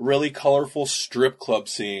this really colorful strip club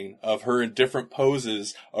scene of her in different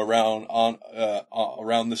poses around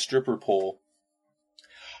the stripper pole.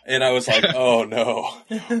 And I was like, oh no,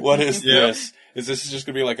 what is this? Is this just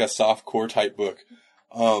going to be like a softcore type book?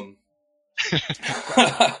 I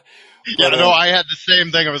had the same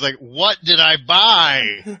thing. I was like, what did I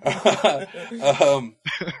buy?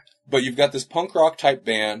 But you've got this punk rock type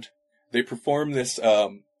band. They perform this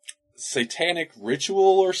satanic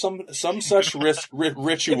ritual or some such ritual.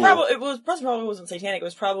 It probably wasn't satanic. It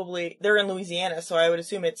was probably, they're in Louisiana, so I would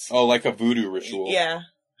assume it's... Oh, like a voodoo ritual. Yeah.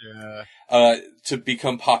 Yeah. To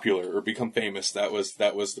become popular or become famous. That was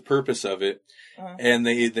the purpose of it. Uh-huh. And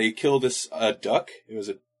they killed this duck. It was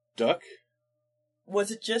a duck. Was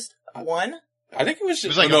it just one? I think it was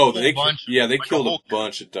just, they killed a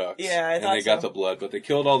bunch of ducks. Yeah, I thought and they got the blood, but they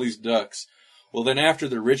killed all these ducks. Well, then after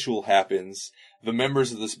the ritual happens, the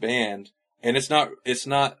members of this band, and it's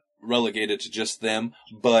not relegated to just them,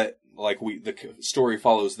 but like the story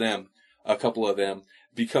follows them, a couple of them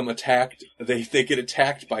become attacked. They get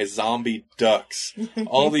attacked by zombie ducks.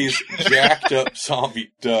 All these jacked up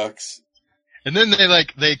zombie ducks. And then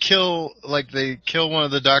they kill one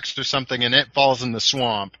of the ducks or something, and it falls in the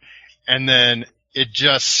swamp, and then it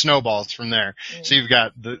just snowballs from there. Mm. So you've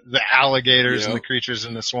got the alligators and the creatures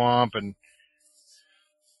in the swamp, and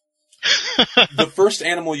the first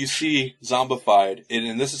animal you see zombified,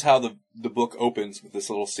 and this is how the book opens with this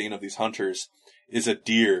little scene of these hunters, is a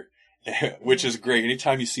deer, which is great.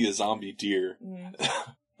 Anytime you see a zombie deer. Mm.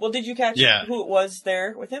 Well, did you catch who it was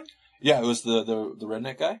there with him? Yeah, it was the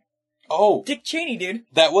redneck guy. Oh, Dick Cheney, dude.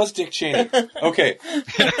 That was Dick Cheney. Okay,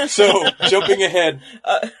 so jumping ahead.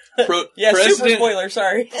 Super spoiler.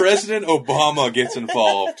 Sorry. President Obama gets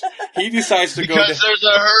involved. He decides to because there's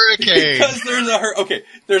a hurricane. Because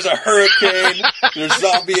there's a hurricane. There's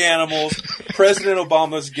zombie animals. President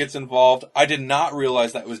Obama gets involved. I did not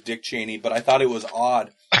realize that was Dick Cheney, but I thought it was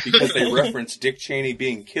odd because they referenced Dick Cheney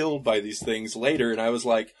being killed by these things later, and I was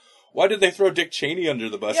like, why did they throw Dick Cheney under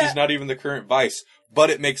the bus? Yeah. He's not even the current vice. But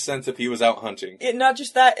it makes sense if he was out hunting. Not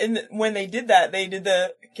just that, and when they did that,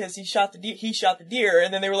 because he shot the deer,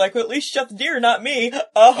 and then they were like, well, at least shot the deer, not me.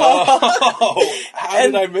 Oh, how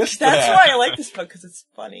did I miss that? That's why I like this book, because it's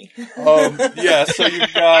funny. Yeah, so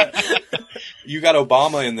you got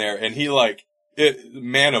Obama in there, and he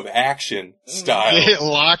man of action style.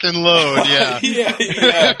 Lock and load, yeah.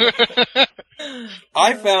 yeah.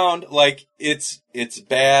 I found, it's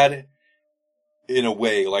bad in a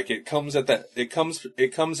way, it comes at that,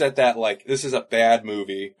 this is a bad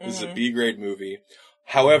movie, this is a B-grade movie.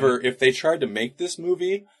 However, if they tried to make this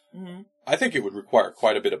movie, I think it would require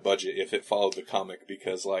quite a bit of budget if it followed the comic,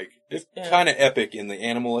 because, it's kind of epic in the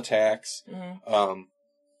animal attacks.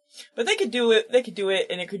 But they could do it,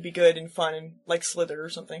 and it could be good and fun, and like Slither or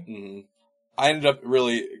something. I ended up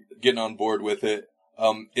really getting on board with it.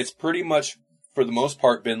 It's pretty much, for the most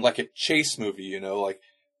part, been like a chase movie,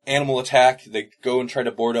 animal attack, they go and try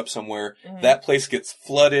to board up somewhere, that place gets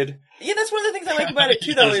flooded. Yeah, that's one of the things I like about it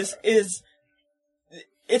too, though, is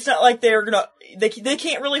it's not like they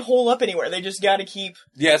can't really hole up anywhere, they just gotta keep...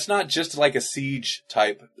 Yeah, it's not just like a siege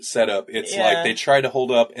type setup, it's like they try to hold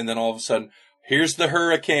up, and then all of a sudden, here's the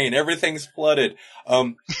hurricane, everything's flooded.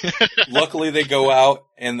 Luckily they go out,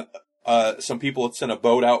 and some people had sent a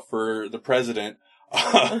boat out for the president,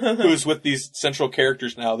 who's with these central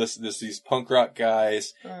characters now, these punk rock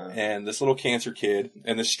guys, and this little cancer kid,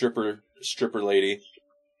 and this stripper lady.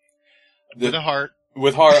 With a heart.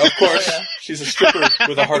 With heart, of course. Oh, yeah. She's a stripper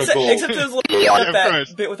with a heart of gold. Except it was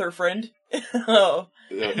that bit with her friend. Oh.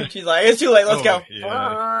 Yeah. She's like, it's too late, let's go.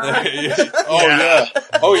 Yeah.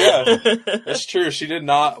 Oh yeah. That's true. She did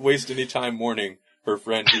not waste any time mourning her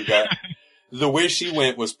friend who got... The way she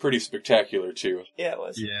went was pretty spectacular, too. Yeah, it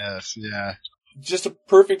was. Yes, yeah. Just a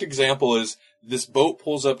perfect example is this boat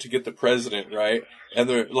pulls up to get the president, right? And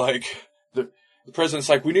they're like, the president's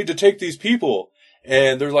like, we need to take these people.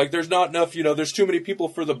 And they're like, there's not enough, there's too many people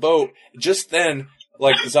for the boat. Just then,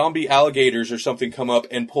 zombie alligators or something come up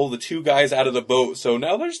and pull the two guys out of the boat. So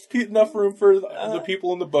now there's enough room for the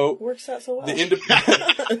people in the boat. Works out so well.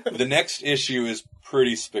 The next issue is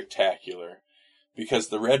pretty spectacular because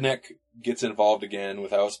the redneck gets involved again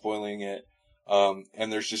without spoiling it.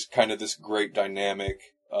 And there's just kind of this great dynamic,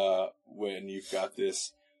 when you've got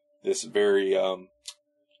this very,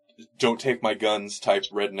 don't take my guns type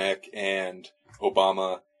redneck and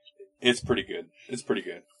Obama. It's pretty good.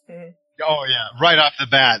 Mm-hmm. Oh yeah. Right off the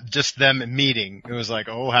bat, just them meeting. It was like,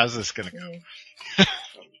 oh, how's this gonna go?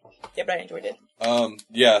 Yeah, but I enjoyed it.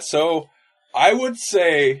 Yeah, so I would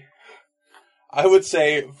say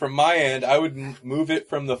from my end, I would move it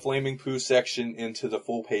from the Flaming Poo section into the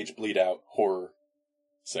full page bleed out horror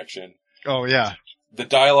section. Oh yeah. The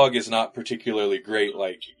dialogue is not particularly great,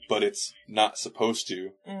 but it's not supposed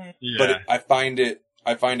to. Mm-hmm. Yeah. But I find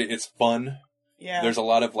it's fun. Yeah. There's a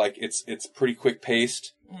lot of it's pretty quick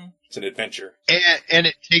paced. Mm-hmm. It's an adventure. And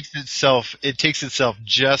it takes itself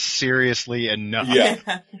just seriously enough.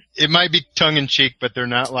 Yeah. It might be tongue in cheek, but they're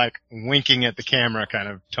not winking at the camera kind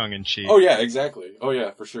of tongue in cheek. Oh yeah, exactly. Oh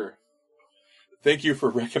yeah, for sure. Thank you for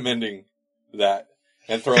recommending that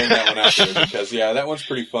and throwing that one out there because that one's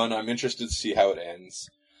pretty fun. I'm interested to see how it ends.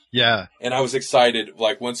 Yeah. And I was excited,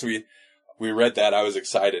 once we read that, I was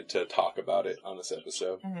excited to talk about it on this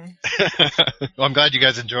episode. Mm-hmm. Well, I'm glad you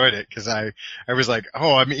guys enjoyed it because I was like,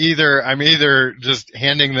 oh, I'm either just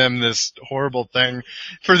handing them this horrible thing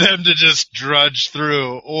for them to just drudge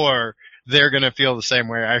through, or they're gonna feel the same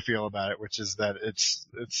way I feel about it, which is that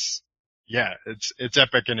it's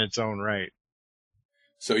epic in its own right.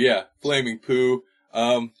 So yeah, Flaming Poo.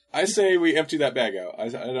 I say we empty that bag out. I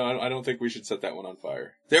don't think we should set that one on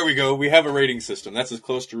fire. There we go. We have a rating system. That's as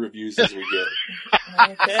close to reviews as we get.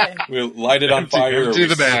 Okay. We'll light it on fire. Empty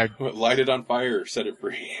the bag. Light it on fire or set it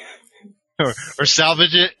free. or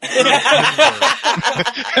salvage it.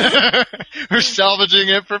 Or salvaging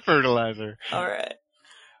it for fertilizer. All right.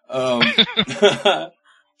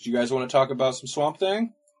 Do you guys want to talk about some Swamp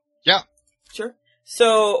Thing? Yeah. Sure.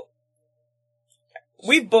 So,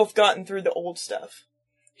 we've both gotten through the old stuff.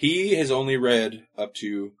 He has only read up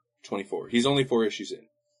to 24. He's only 4 issues in.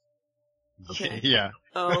 Okay. Yeah.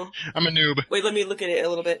 Oh. I'm a noob. Wait, let me look at it a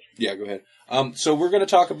little bit. Yeah, go ahead. So we're going to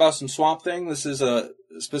talk about some Swamp Thing. This is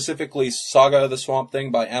specifically Saga of the Swamp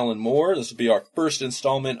Thing by Alan Moore. This will be our first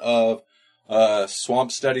installment of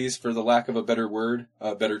Swamp Studies, for the lack of a better word,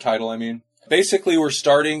 better title, I mean. Basically, we're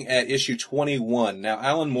starting at issue 21. Now,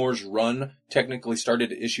 Alan Moore's run technically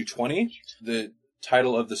started at issue 20. The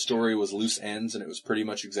title of the story was Loose Ends, and it was pretty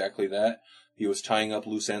much exactly that. He was tying up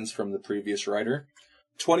loose ends from the previous writer.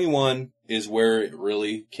 21 is where it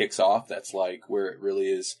really kicks off. That's like where it really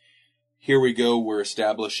is. Here we go. We're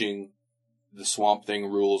establishing the Swamp Thing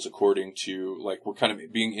rules according to, like, we're kind of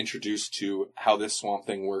being introduced to how this Swamp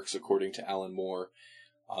Thing works according to Alan Moore,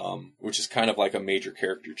 which is kind of like a major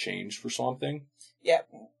character change for Swamp Thing. Yeah.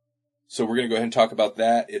 So we're going to go ahead and talk about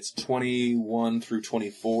that. It's 21 through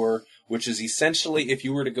 24, which is essentially, if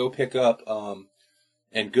you were to go pick up,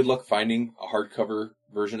 and good luck finding a hardcover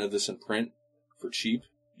version of this in print for cheap.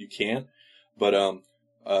 You can't. But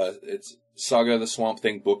it's Saga of the Swamp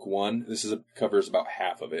Thing Book 1. This covers about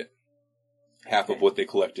half of it. Half of what they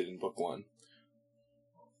collected in Book 1.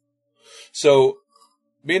 So,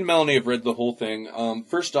 me and Melanie have read the whole thing.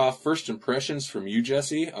 First off, first impressions from you,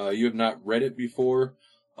 Jesse. You have not read it before.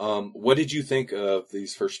 What did you think of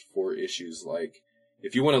these first 4 issues? Like,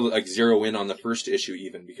 if you want to like zero in on the first issue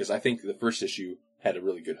even, because I think the first issue had a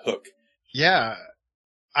really good hook. Yeah.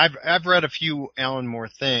 I've read a few Alan Moore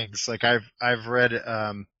things. Like I've read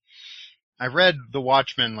I read The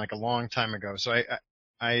Watchmen like a long time ago, so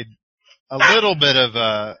I a little bit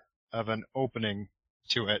of an opening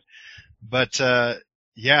to it. But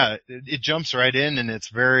yeah, it jumps right in, and it's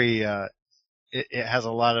very it has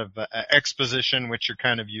a lot of exposition, which you're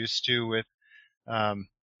kind of used to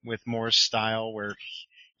with Moore's style, where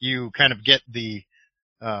you kind of get the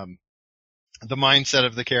mindset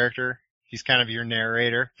of the character. He's kind of your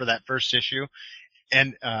narrator for that first issue.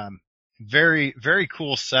 And, very, very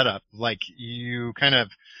cool setup. Like you're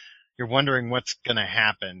wondering what's gonna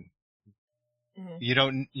happen.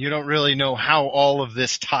 Mm-hmm. You don't really know how all of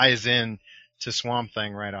this ties in to Swamp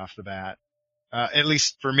Thing right off the bat. At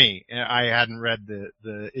least for me. I hadn't read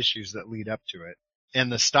the issues that lead up to it. And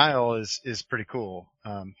the style is pretty cool.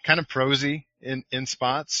 Kind of prosy in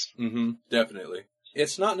spots. Mm-hmm. Definitely.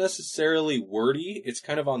 It's not necessarily wordy. It's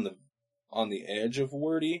kind of on the edge of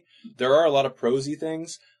wordy. There are a lot of prosy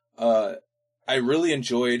things. I really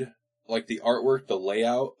enjoyed, like, the artwork, the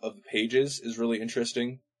layout of the pages is really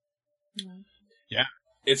interesting. Yeah.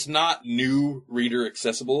 It's not new reader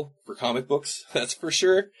accessible for comic books, that's for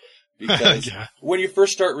sure. Because yeah. When you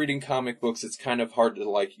first start reading comic books, it's kind of hard to,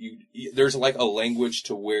 like, there's like a language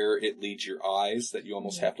to where it leads your eyes that you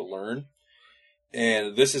almost have to learn.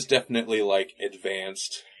 And this is definitely, like,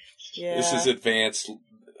 advanced. Yeah. This is advanced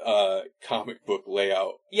comic book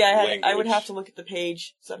layout. Yeah, I would have to look at the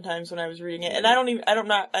page sometimes when I was reading it, and I don't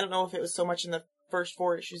know if it was so much in the first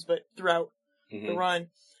 4 issues, but throughout the run,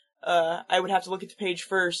 I would have to look at the page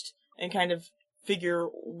first and kind of figure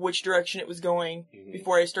which direction it was going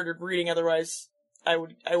before I started reading. Otherwise, I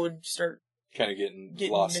would start kind of getting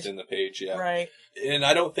lost in the page. Yeah, right. And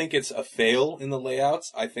I don't think it's a fail in the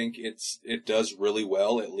layouts. I think it does really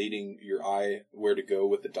well at leading your eye where to go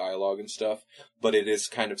with the dialogue and stuff. But it is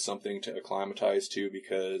kind of something to acclimatize to,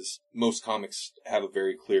 because most comics have a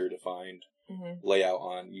very clear defined layout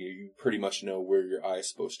on you. You pretty much know where your eye is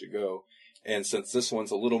supposed to go. And since this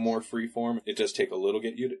one's a little more freeform, it does take a little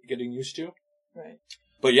getting used to. Right.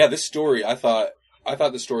 But yeah, this story, I thought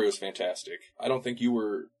the story was fantastic. I don't think you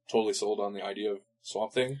were totally sold on the idea of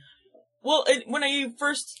Swamp Thing. Well, when you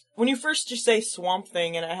first just say Swamp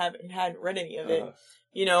Thing, and I hadn't read any of it,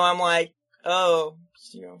 I'm like, oh,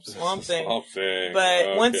 Swamp Thing. Swamp Thing. But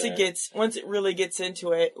okay. once it really gets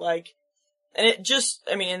into it, like, and it just,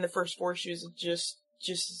 I mean, in the first 4 issues, it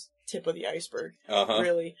just tip of the iceberg,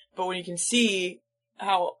 really. But when you can see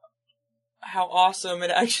how awesome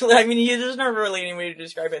it actually, I mean, there's not really any way to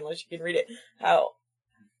describe it unless you can read it,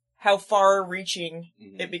 how far-reaching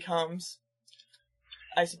it becomes,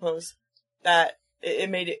 I suppose, that it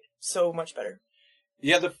made it so much better.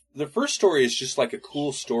 Yeah, the first story is just like a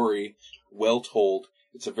cool story, well told.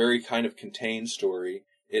 It's a very kind of contained story.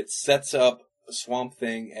 It sets up Swamp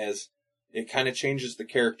Thing as, it kind of changes the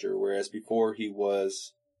character, whereas before he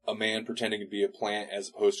was a man pretending to be a plant as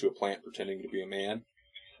opposed to a plant pretending to be a man.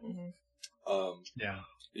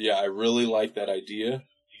 Yeah, I really like that idea.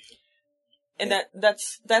 And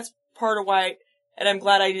that's part of why, and I'm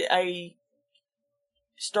glad I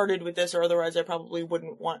started with this, or otherwise I probably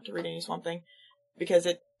wouldn't want to read any Swamp Thing, because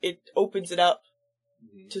it opens it up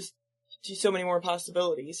to so many more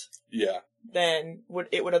possibilities. Yeah. Than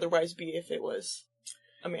it would otherwise be if it was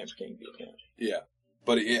a man pretending to be a man. Yeah.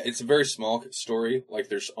 But it's a very small story. Like,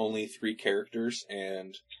 there's only 3 characters,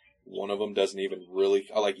 and one of them doesn't even really,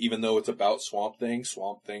 like, even though it's about Swamp Thing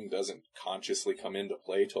doesn't consciously come into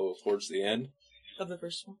play till towards the end. Of the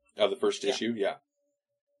first one? Of the first issue, yeah.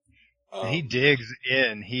 He digs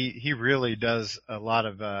in. He really does a lot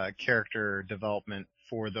of character development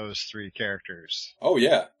for those 3 characters. Oh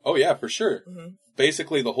yeah, for sure. Mm-hmm.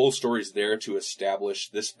 Basically, the whole story's there to establish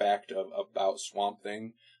this fact about Swamp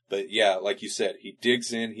Thing. But yeah, like you said, he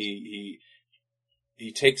digs in, he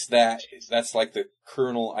takes that's like the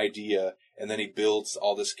kernel idea, and then he builds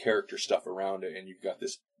all this character stuff around it, and you've got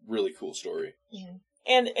this really cool story.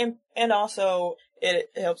 Mm-hmm. And also,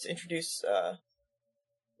 it helps introduce,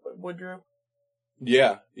 Woodrow.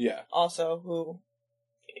 Yeah. Also, who,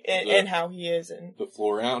 and how he is, and the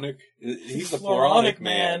Floronic. He's the Floronic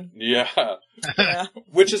man. Yeah. Yeah.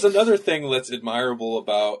 Which is another thing that's admirable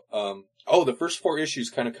about, the first 4 issues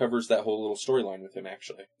kind of covers that whole little storyline with him,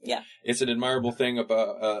 actually. Yeah. It's an admirable thing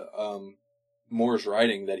about, Moore's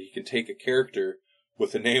writing, that he can take a character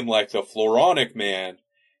with a name like the Floronic man,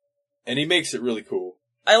 and he makes it really cool.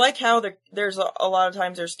 I like how there's a lot of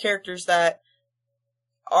times there's characters that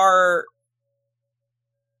are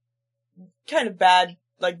kind of bad,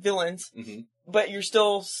 like villains, but you're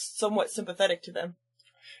still somewhat sympathetic to them.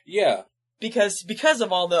 Yeah. Because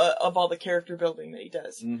of all the character building that he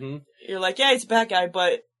does. Mm-hmm. You're like, yeah, he's a bad guy,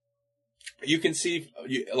 but you can see,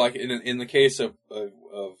 like in the case of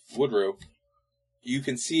Woodrow, you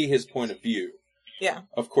can see his point of view. Yeah.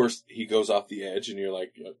 Of course, he goes off the edge, and you're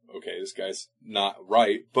like, okay, this guy's not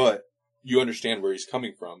right, but you understand where he's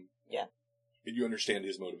coming from. Yeah. And you understand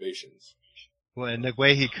his motivations. Well, and the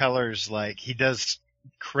way he colors, like, he does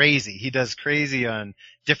crazy. He does crazy on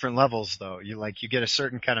different levels, though. You get a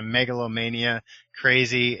certain kind of megalomania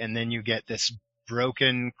crazy, and then you get this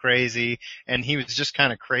broken crazy, and he was just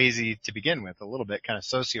kind of crazy to begin with, a little bit kind of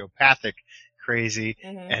sociopathic crazy,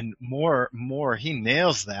 and more, he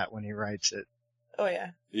nails that when he writes it. Oh,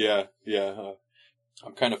 yeah. Yeah.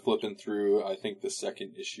 I'm kind of flipping through, I think, the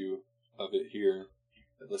second issue of it here.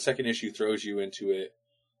 The second issue throws you into it.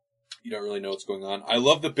 You don't really know what's going on. I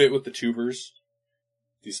love the bit with the tubers.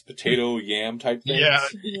 These potato yam type things.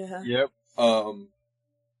 Yeah. Yep.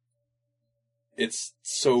 It's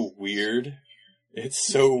so weird.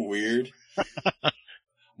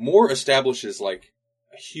 Moore establishes, like,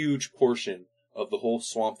 a huge portion of the whole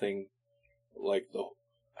Swamp Thing, like,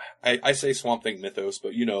 I say Swamp Thing mythos,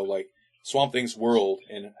 but like, Swamp Thing's world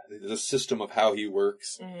and the system of how he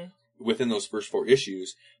works within those first 4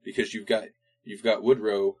 issues, because you've got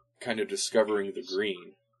Woodrow kind of discovering the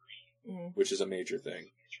green, which is a major thing.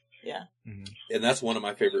 Yeah. And that's one of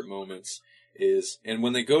my favorite moments and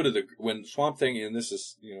when they go to when Swamp Thing, and this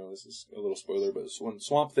is a little spoiler, but when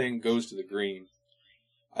Swamp Thing goes to the green,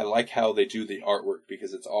 I like how they do the artwork,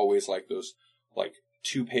 because it's always like those, like,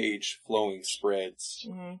 2-page flowing spreads.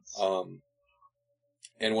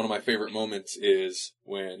 And one of my favorite moments is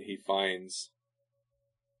when he finds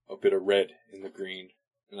a bit of red in the green,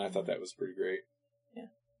 and I thought that was pretty great. Yeah.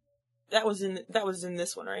 That was in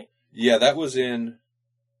this one, right? Yeah, that was in,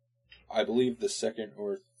 I believe, the second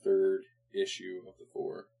or third issue of the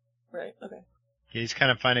 4. Right, okay. He's kind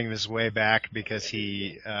of finding his way back because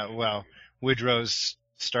Woodrow's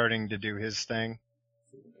starting to do his thing.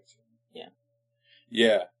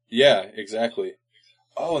 Yeah, exactly.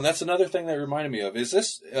 Oh, and that's another thing that reminded me of. Is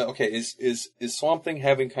this, is Swamp Thing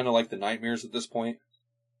having kind of like the nightmares at this point?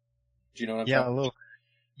 Do you know what I'm talking about? Yeah, a little.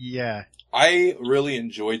 Yeah. I really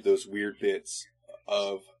enjoyed those weird bits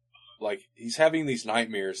of, like, he's having these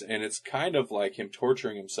nightmares, and it's kind of like him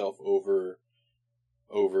torturing himself over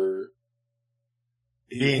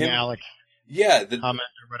being Alec. Yeah, comment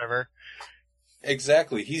or whatever.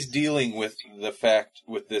 Exactly. He's dealing with the fact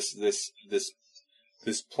with this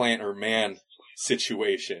plant or man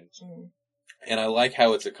situation. And I like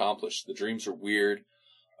how it's accomplished. The dreams are weird.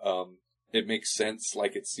 It makes sense.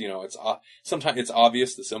 Like, it's, sometimes it's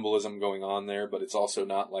obvious the symbolism going on there, but it's also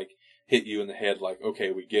not like hit you in the head like,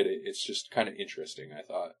 okay, we get it. It's just kind of interesting, I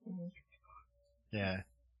thought. Yeah.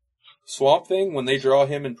 Swamp Thing, when they draw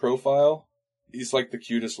him in profile, he's like the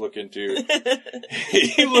cutest looking dude.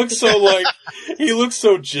 he looks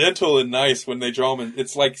so gentle and nice when they draw him.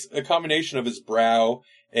 It's like a combination of his brow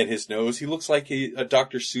and his nose. He looks like a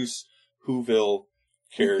Dr. Seuss Whoville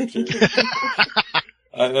character.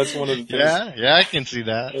 That's one of the things. Yeah, I can see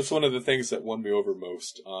that. That's one of the things that won me over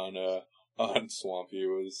most on Swampy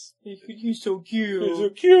was He's so cute. he's so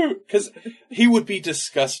cute because he would be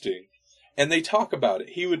disgusting, and they talk about it.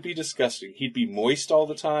 He would be disgusting. He'd be moist all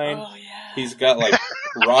the time. Oh yeah. He's got like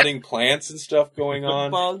rotting plants and stuff going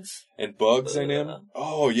on, Bugs and bugs in him.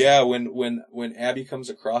 Oh yeah, when Abby comes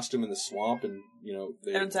across him in the swamp, and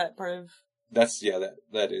And is that part of?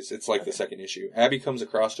 that is. It's like the second issue. Abby comes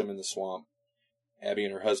across him in the swamp. Abby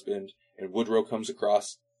and her husband, and Woodrow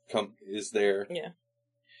is there. Yeah.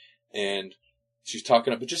 And she's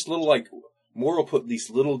talking about just little like Moral put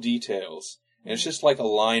these little details, and it's just like a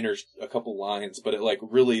line or a couple lines, but it like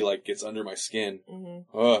really like gets under my skin.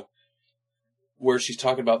 Mm-hmm. Where she's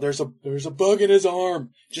talking about there's a bug in his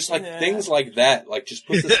arm, just like things like that, like just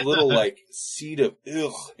put this little like seed of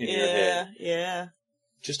ugh in your head. Yeah.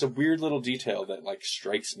 Just a weird little detail that like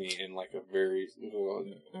strikes me in like a very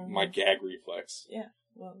my gag reflex. Yeah.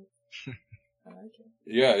 Well, I like it.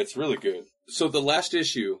 Yeah, it's really good. So the last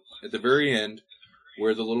issue at the very end,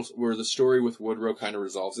 where the story with Woodrow kind of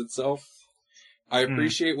resolves itself, I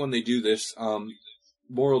appreciate when they do this.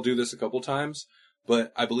 Moral do this a couple times,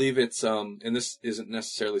 but I believe it's and this isn't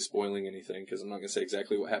necessarily spoiling anything because I'm not going to say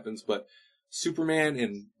exactly what happens, but Superman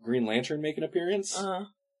and Green Lantern make an appearance.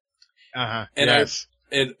 And yes.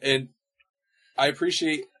 And I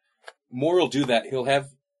appreciate Moral do that. He'll have,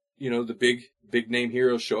 the big name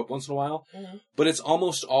heroes show up once in a while, but it's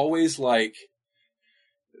almost always like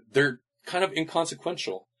they're kind of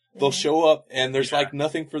inconsequential. They'll show up and there's like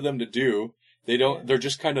nothing for them to do. They're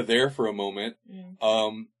just kind of there for a moment.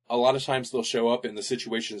 A lot of times they'll show up and the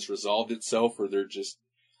situation's resolved itself, or they're just,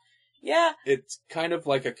 it's kind of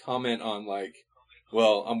like a comment on like,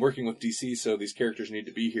 well, I'm working with DC, so these characters need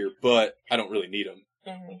to be here, but I don't really need them.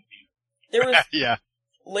 There was yeah.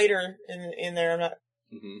 later in there. I'm not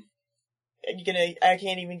I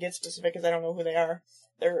can't even get specific because I don't know who they are.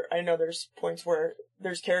 I know there's points where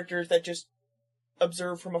there's characters that just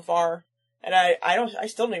observe from afar, and I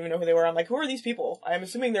still don't even know who they were. I'm like, who are these people? I'm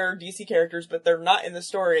assuming they're DC characters, but they're not in the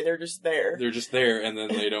story. They're just there. They're just there, and then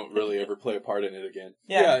they don't really ever play a part in it again.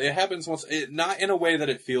 Yeah, it happens once. Not in a way that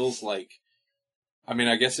it feels like. I mean,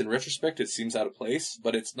 I guess in retrospect it seems out of place,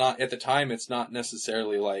 but it's not, at the time, it's not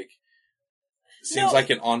necessarily like, seems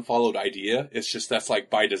like an unfollowed idea. It's just, that's like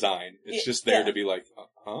by design. It's just there to be like,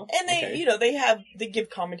 huh? And they, they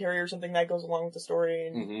give commentary or something that goes along with the story,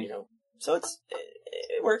 and, so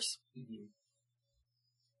it works.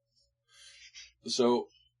 So,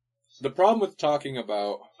 the problem with talking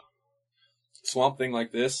about Swamp Thing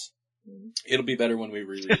like this, it'll be better when we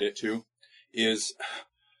reread it too, is...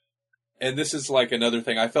 And this is like another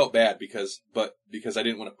thing. I felt bad because I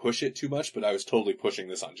didn't want to push it too much, but I was totally pushing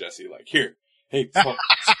this on Jesse. Like, hey,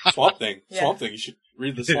 Swamp Thing, you should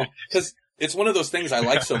read this Swamp. Because it's one of those things I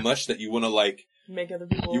like so much that you want to like make other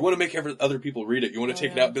people. You want to make other people read it. You want to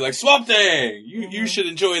take it out and be like, Swamp Thing, you should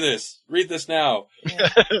enjoy this. Read this now. Yeah.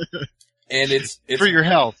 And it's for your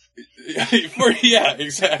health. Yeah,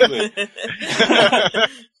 exactly.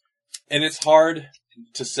 And it's hard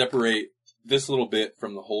to separate this little bit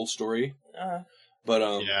from the whole story, but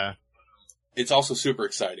it's also super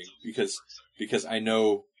exciting because I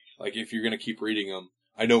know, like, if you're gonna keep reading them,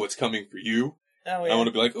 I know what's coming for you. Oh, yeah. I want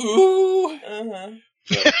to be like, ooh.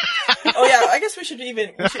 But, I guess we shouldn't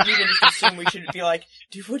even just assume we should be like,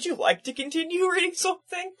 would you like to continue reading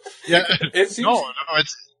something? Yeah,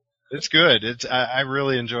 it's good. I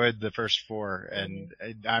really enjoyed the first four, and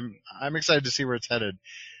I'm excited to see where it's headed,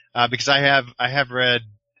 because I have read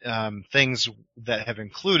things that have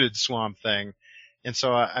included Swamp Thing, and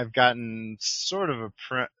so I've gotten sort of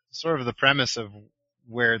the premise of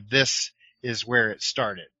where this is where it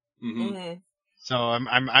started. So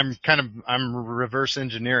I'm reverse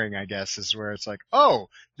engineering, I guess, is where it's like, oh,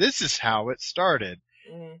 this is how it started.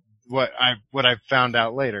 What I've found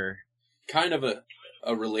out later. Kind of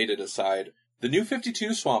a related aside. The New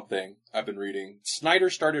 52 Swamp Thing I've been reading,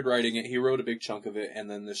 Snyder started writing it, he wrote a big chunk of it, and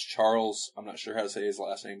then this Charles, I'm not sure how to say his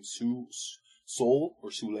last name, Soule,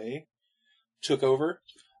 took over.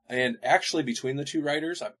 And actually between the two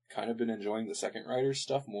writers, I've kind of been enjoying the second writer's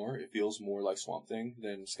stuff more. It feels more like Swamp Thing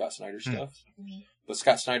than Scott Snyder's stuff. But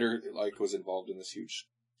Scott Snyder, was involved in this huge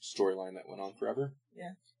storyline that went on forever.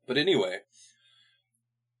 Yeah. But anyway,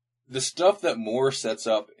 the stuff that Moore sets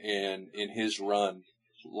up in his run,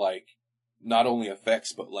 not only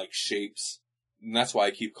affects, but shapes. And that's why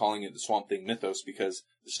I keep calling it the Swamp Thing mythos, because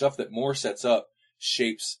the stuff that Moore sets up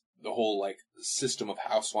shapes the whole, system of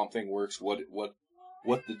how Swamp Thing works, what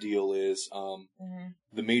the deal is.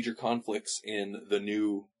 The major conflicts in the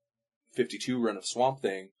new 52 run of Swamp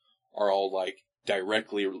Thing are all,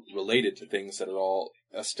 directly related to things that are all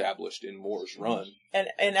established in Moore's run.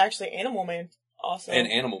 And actually Animal Man also. And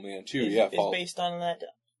Animal Man too, is based on that,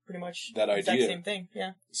 pretty much that exact idea. same thing,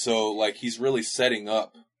 yeah. So, like, he's really setting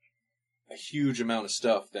up a huge amount of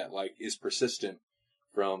stuff that, like, is persistent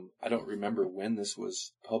from, I don't remember when this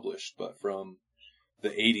was published, but from the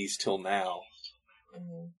 80s till now.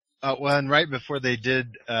 Mm-hmm. Well, and right before they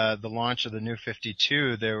did the launch of the New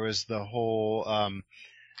 52, there was the whole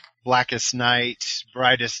Blackest Night,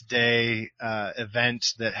 Brightest Day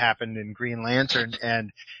event that happened in Green Lantern,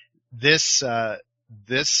 and this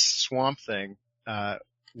Swamp Thing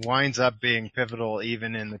winds up being pivotal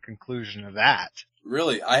even in the conclusion of that.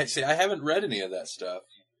 Really? I haven't read any of that stuff.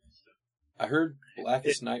 I heard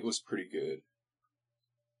Blackest Night was pretty good.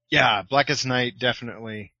 Yeah, Blackest Night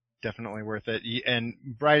definitely worth it. And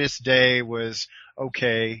Brightest Day was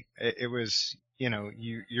okay. It was,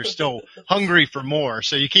 you're still hungry for more,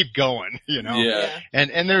 so you keep going, Yeah.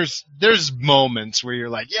 And there's moments where you're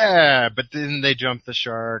like, yeah, but then they jump the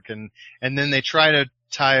shark and then they try to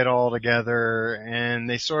tie it all together, and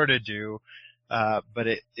they sort of do, but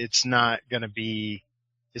it's not gonna be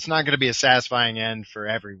a satisfying end for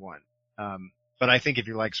everyone. But I think if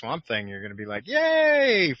you like Swamp Thing, you're gonna be like,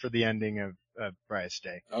 yay, for the ending of Brightest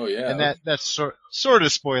Day. Oh yeah. And that's sort of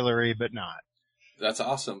spoilery, but not. That's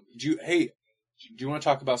awesome. Do you want to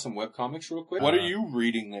talk about some webcomics real quick? What are you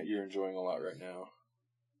reading that you're enjoying a lot right now?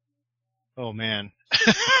 Oh man.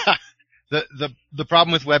 The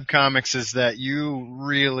problem with webcomics is that you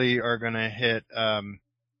really are going to hit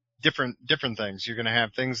different things. You're going to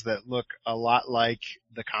have things that look a lot like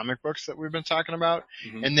the comic books that we've been talking about,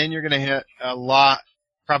 and then you're going to hit a lot,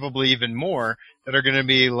 probably even more, that are going to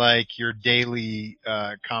be like your daily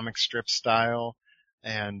comic strip style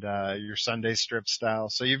and your Sunday strip style.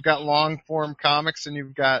 So you've got long form comics and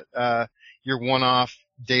you've got your one-off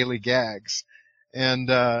daily gags, and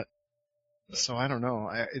so I don't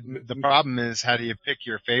know. The problem is, how do you pick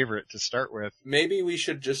your favorite to start with? Maybe we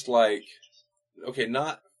should just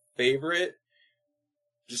not favorite.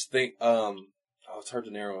 Just think. It's hard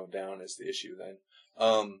to narrow it down is the issue then.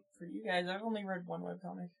 For you guys, I've only read one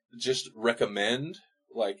webcomic. Just recommend,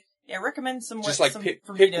 recommend some. Just pick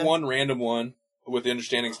one random one with the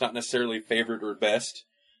understanding it's not necessarily favorite or best,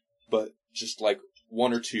 but just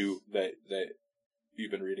one or two that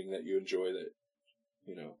you've been reading that you enjoy that.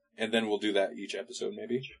 And then we'll do that each episode,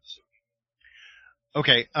 maybe.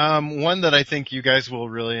 Okay. One that I think you guys will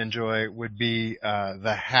really enjoy would be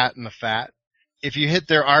The Hat and the Fat. If you hit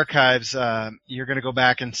their archives, you're going to go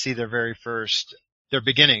back and see their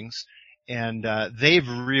beginnings, and they've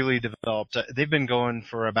really developed. They've been going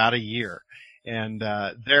for about a year, and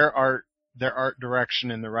their art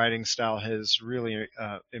direction and the writing style has really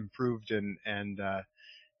improved and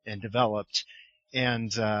developed,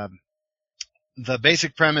 and the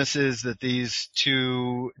basic premise is that these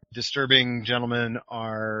two disturbing gentlemen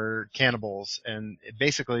are cannibals, and it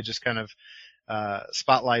basically just kind of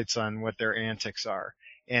spotlights on what their antics are.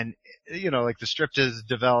 And, the strip has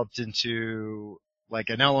developed into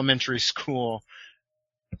an elementary school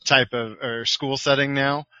type of, or school setting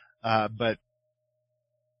now, but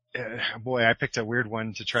boy, I picked a weird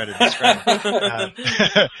one to try to describe.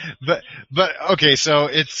 But okay, so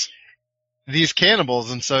it's these cannibals,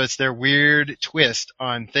 and so it's their weird twist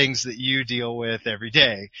on things that you deal with every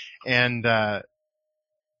day. And the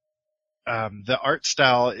art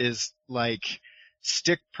style is like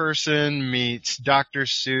Stick Person meets Dr.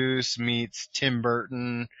 Seuss meets Tim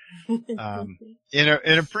Burton, in a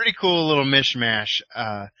pretty cool little mishmash.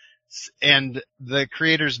 And the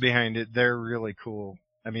creators behind it, they're really cool.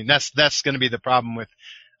 I mean, that's going to be the problem with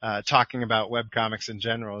talking about webcomics in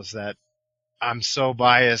general, is that I'm so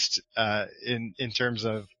biased in terms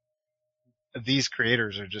of these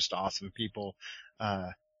creators are just awesome people.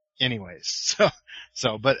 Anyways,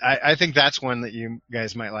 but I think that's one that you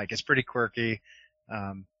guys might like. It's pretty quirky.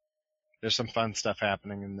 There's some fun stuff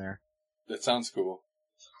happening in there. That sounds cool.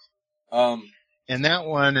 And that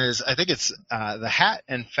one is, I think it's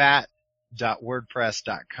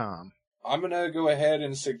thehatandfat.wordpress.com. I'm going to go ahead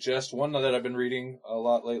and suggest one that I've been reading a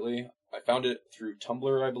lot lately. I found it through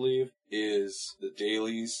Tumblr, I believe, is the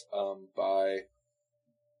dailies or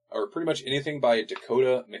pretty much anything by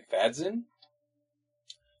Dakota McFadden.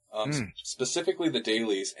 Specifically the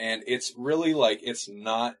dailies, and it's really it's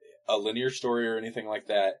not a linear story or anything like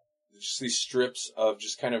that. It's just these strips of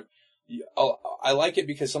just kind of. I like it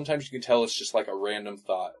because sometimes you can tell it's just like a random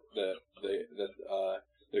thought that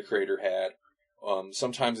the creator had.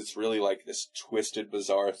 Sometimes it's really like this twisted,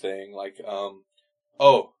 bizarre thing.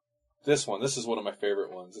 This is one of my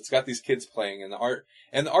favorite ones. It's got these kids playing, and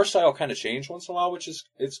the art style kind of changed once in a while, which is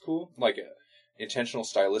it's cool. intentional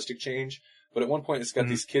stylistic change. But at one point, it's got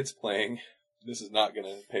these kids playing. This is not going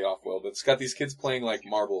to pay off well, but it's got these kids playing like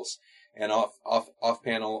marbles. And off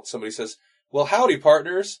panel, somebody says, "Well, howdy,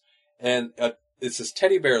 partners." And it's this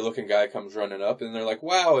teddy bear looking guy comes running up, and they're like,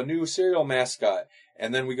 "Wow, a new cereal mascot."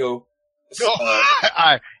 And then we go,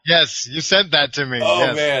 yes, you sent that to me. Oh,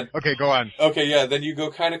 yes. man. Okay, go on. Okay, yeah, then you go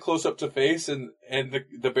kind of close up to face, and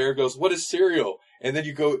the bear goes, "What is cereal?" And then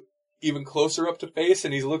you go even closer up to face,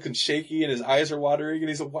 and he's looking shaky, and his eyes are watering, and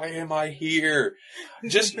he's like, "Why am I here?"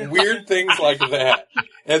 Just weird things like that.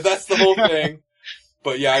 And that's the whole thing.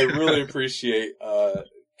 But yeah, I really appreciate,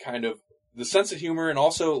 kind of the sense of humor, and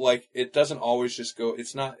also, like, it doesn't always just go,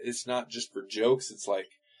 it's not just for jokes, it's like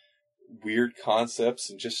weird concepts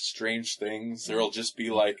and just strange things. There'll just be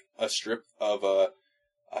like a strip of a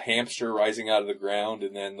hamster rising out of the ground,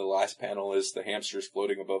 and then the last panel is the hamster's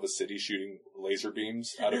floating above a city shooting laser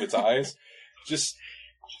beams out of its eyes. Just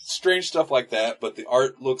strange stuff like that, but the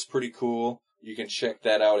art looks pretty cool. You can check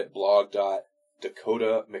that out at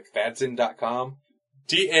blog.dakotamcfadzen.com.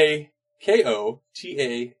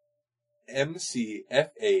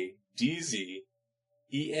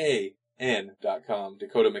 DAKOTAMCFADZEAN.com.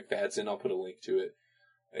 Dakota McFadzen. I'll put a link to it.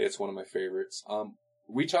 It's one of my favorites.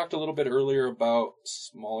 We talked a little bit earlier about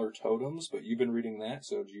Smaller Totems, but you've been reading that,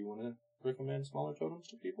 so do you want to recommend Smaller Totems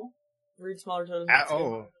to people? Read Smaller Totems.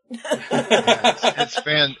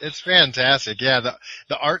 It's fantastic. Yeah,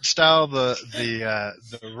 the art style, the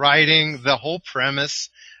writing, the whole premise,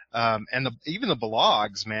 and even the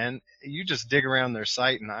blogs, man. You just dig around their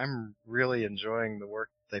site, and I'm really enjoying the work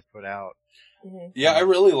they put out. Mm-hmm. Yeah, I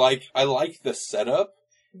like the setup,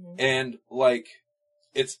 and like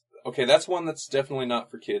it's okay. That's one that's definitely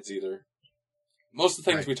not for kids either. Most of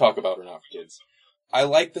the things we talk about are not for kids. I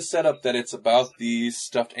like the setup that it's about these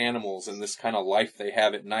stuffed animals and this kind of life they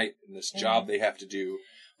have at night and this job they have to do,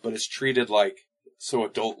 but it's treated like so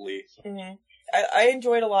adultly. Mm-hmm. I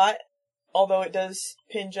enjoy it a lot, although it does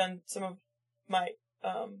pinge on some of my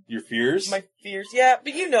your fears. My fears, yeah,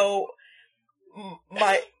 but you know,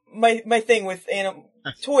 my thing with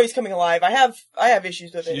toys coming alive. I have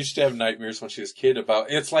issues with it. She used to have nightmares when she was a kid about,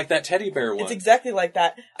 it's like that teddy bear one. It's exactly like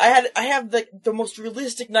that. I have the most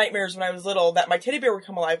realistic nightmares when I was little that my teddy bear would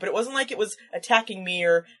come alive, but it wasn't like it was attacking me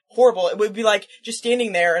or horrible. It would be like just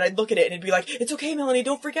standing there, and I'd look at it and it'd be like, "It's okay, Melanie,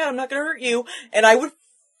 don't freak out. I'm not gonna hurt you." And I would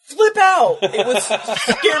flip out. It would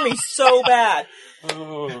scare me so bad.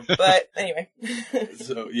 Oh. But anyway.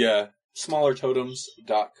 So yeah,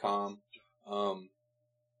 smallertotems.com.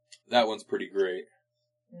 That one's pretty great.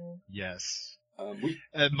 Yes.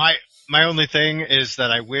 My only thing is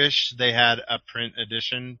that I wish they had a print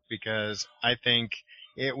edition, because I think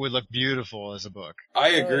it would look beautiful as a book. I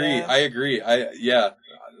agree. Yeah. I agree. I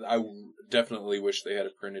definitely wish they had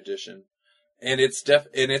a print edition. And it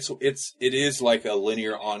is like a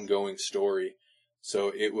linear ongoing story.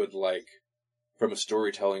 So it would, like, from a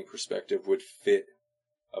storytelling perspective, would fit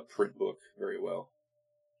a print book very well.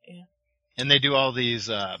 Yeah. And they do all these,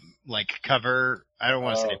 like cover, I don't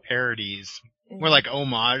want to say parodies, more like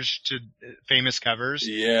homage to famous covers.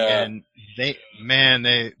 Yeah. And they've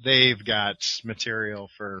got material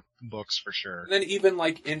for books for sure. And then even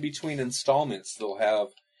like in between installments, they'll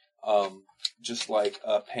have, just like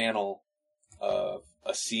a panel of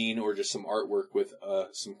a scene or just some artwork with,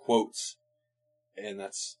 some quotes. And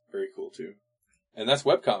that's very cool too. And that's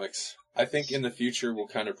webcomics. I think in the future we'll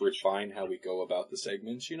kind of refine how we go about the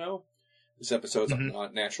segments, you know? This episode's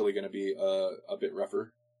not naturally going to be a bit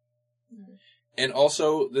rougher. Mm-hmm. And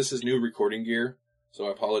also, this is new recording gear, so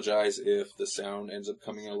I apologize if the sound ends up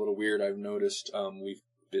coming in a little weird. I've noticed we've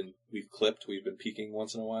been peaking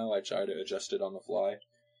once in a while. I try to adjust it on the fly.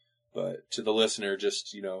 But to the listener,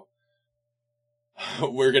 just, you know,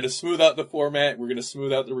 we're going to smooth out the format, we're going to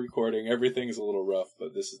smooth out the recording. Everything's a little rough,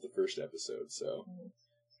 but this is the first episode, so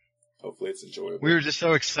hopefully it's enjoyable. We were just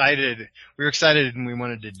so excited. We were excited and we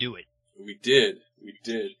wanted to do it. We did.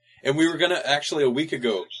 And we were going to, actually a week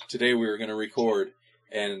ago, today we were going to record,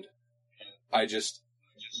 and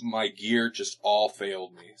my gear just all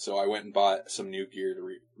failed me. So I went and bought some new gear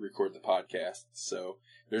to record the podcast. So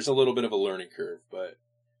there's a little bit of a learning curve, but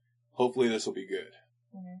hopefully this will be good.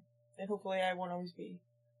 Mm-hmm. And hopefully I won't always be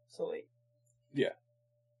so late. Yeah.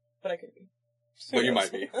 But I could be. But you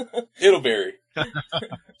might be. It'll vary.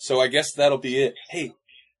 So I guess that'll be it. Hey,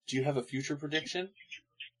 do you have a future prediction?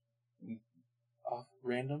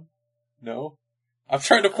 Random? No? I'm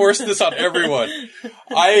trying to force this on everyone.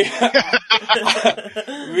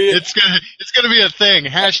 It's gonna be a thing.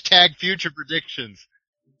 Hashtag future predictions.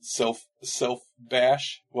 Self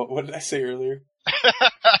bash. What did I say earlier?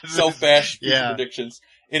 Self bash future predictions.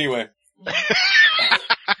 Anyway.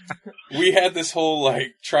 we had this whole,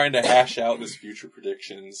 like, trying to hash out this future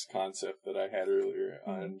predictions concept that I had earlier,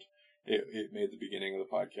 and it made the beginning of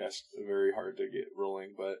the podcast very hard to get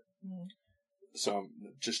rolling, but so I'm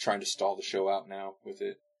just trying to stall the show out now with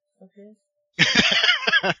it. Okay.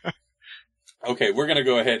 Okay, we're gonna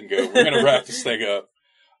go ahead and go. We're gonna wrap this thing up.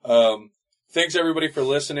 Thanks everybody for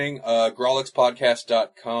listening.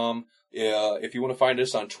 Grawlixpodcast.com. If you want to find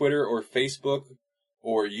us on Twitter or Facebook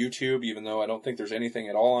or YouTube, even though I don't think there's anything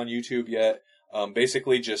at all on YouTube yet,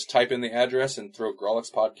 basically just type in the address and throw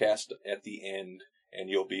Grawlix Podcast at the end, and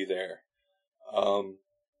you'll be there.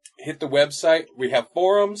 Hit the website. We have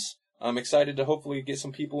forums. I'm excited to hopefully get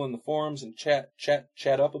some people in the forums and chat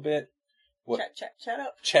up a bit. What? Chat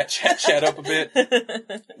up. Chat up a bit.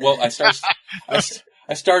 Well,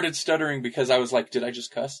 I started stuttering because I was like, did I just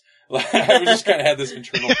cuss? I was just kind of had this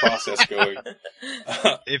internal process going.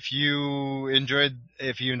 If you enjoyed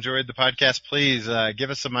the podcast, please give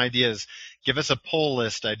us some ideas. Give us a poll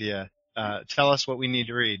list idea. Tell us what we need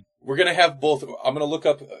to read. We're gonna have both. I'm gonna look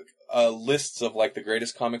up lists of like the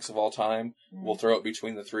greatest comics of all time. We'll throw it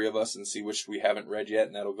between the three of us and see which we haven't read yet,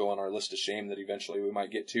 and that'll go on our list of shame that eventually we might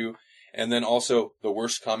get to. And then also the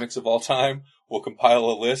worst comics of all time. We'll compile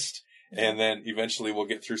a list. And then eventually we'll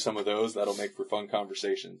get through some of those. That'll make for fun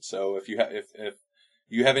conversation. So if you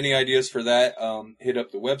have any ideas for that, hit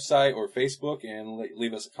up the website or Facebook and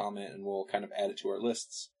leave us a comment, and we'll kind of add it to our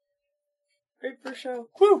lists. Great for show.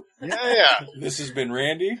 Woo! Yeah. This has been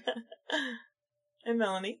Randy. And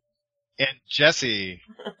Melanie. And Jesse.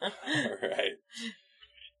 All right.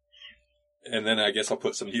 And then I guess I'll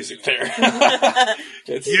put some music there.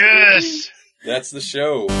 Yes! That's the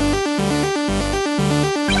show.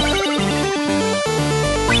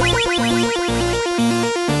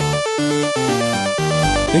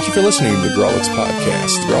 Thank you for listening to the Grawlix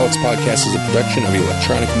Podcast. The Grawlix Podcast is a production of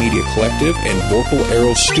Electronic Media Collective and Vorpal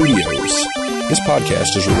Arrow Studios. This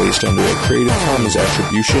podcast is released under a Creative Commons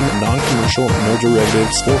Attribution, Non-Commercial, No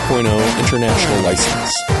Derivatives 4.0 International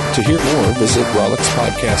License. To hear more, visit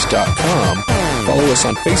GrawlixPodcast.com, follow us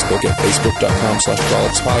on Facebook at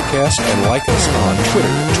Facebook.com/GrawlixPodcast, and like us on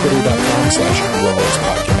Twitter,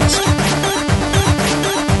 Twitter.com/GrawlixPodcast.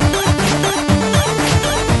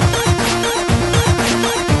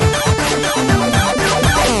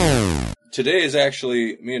 Today is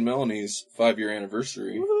actually me and Melanie's 5-year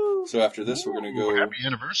anniversary. Woo-hoo. So after this, we're going to go... Happy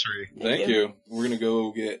anniversary. Thank you. We're going to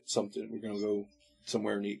go get something. We're going to go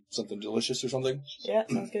somewhere and eat something delicious or something. Yeah,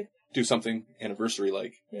 sounds good. Do something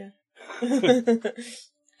anniversary-like. Yeah.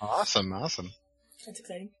 Awesome. That's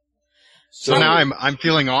exciting. So now I'm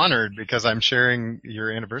feeling honored because I'm sharing your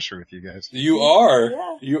anniversary with you guys. You are.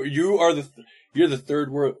 Yeah. You're the third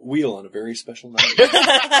wheel on a very special night.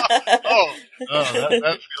 That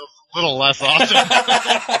feels a little less awesome.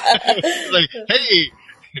 Like, hey,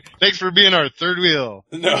 thanks for being our third wheel.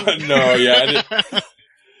 No, yeah.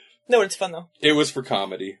 No, it's fun though. It was for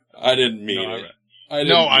comedy. I didn't mean it. I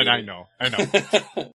know.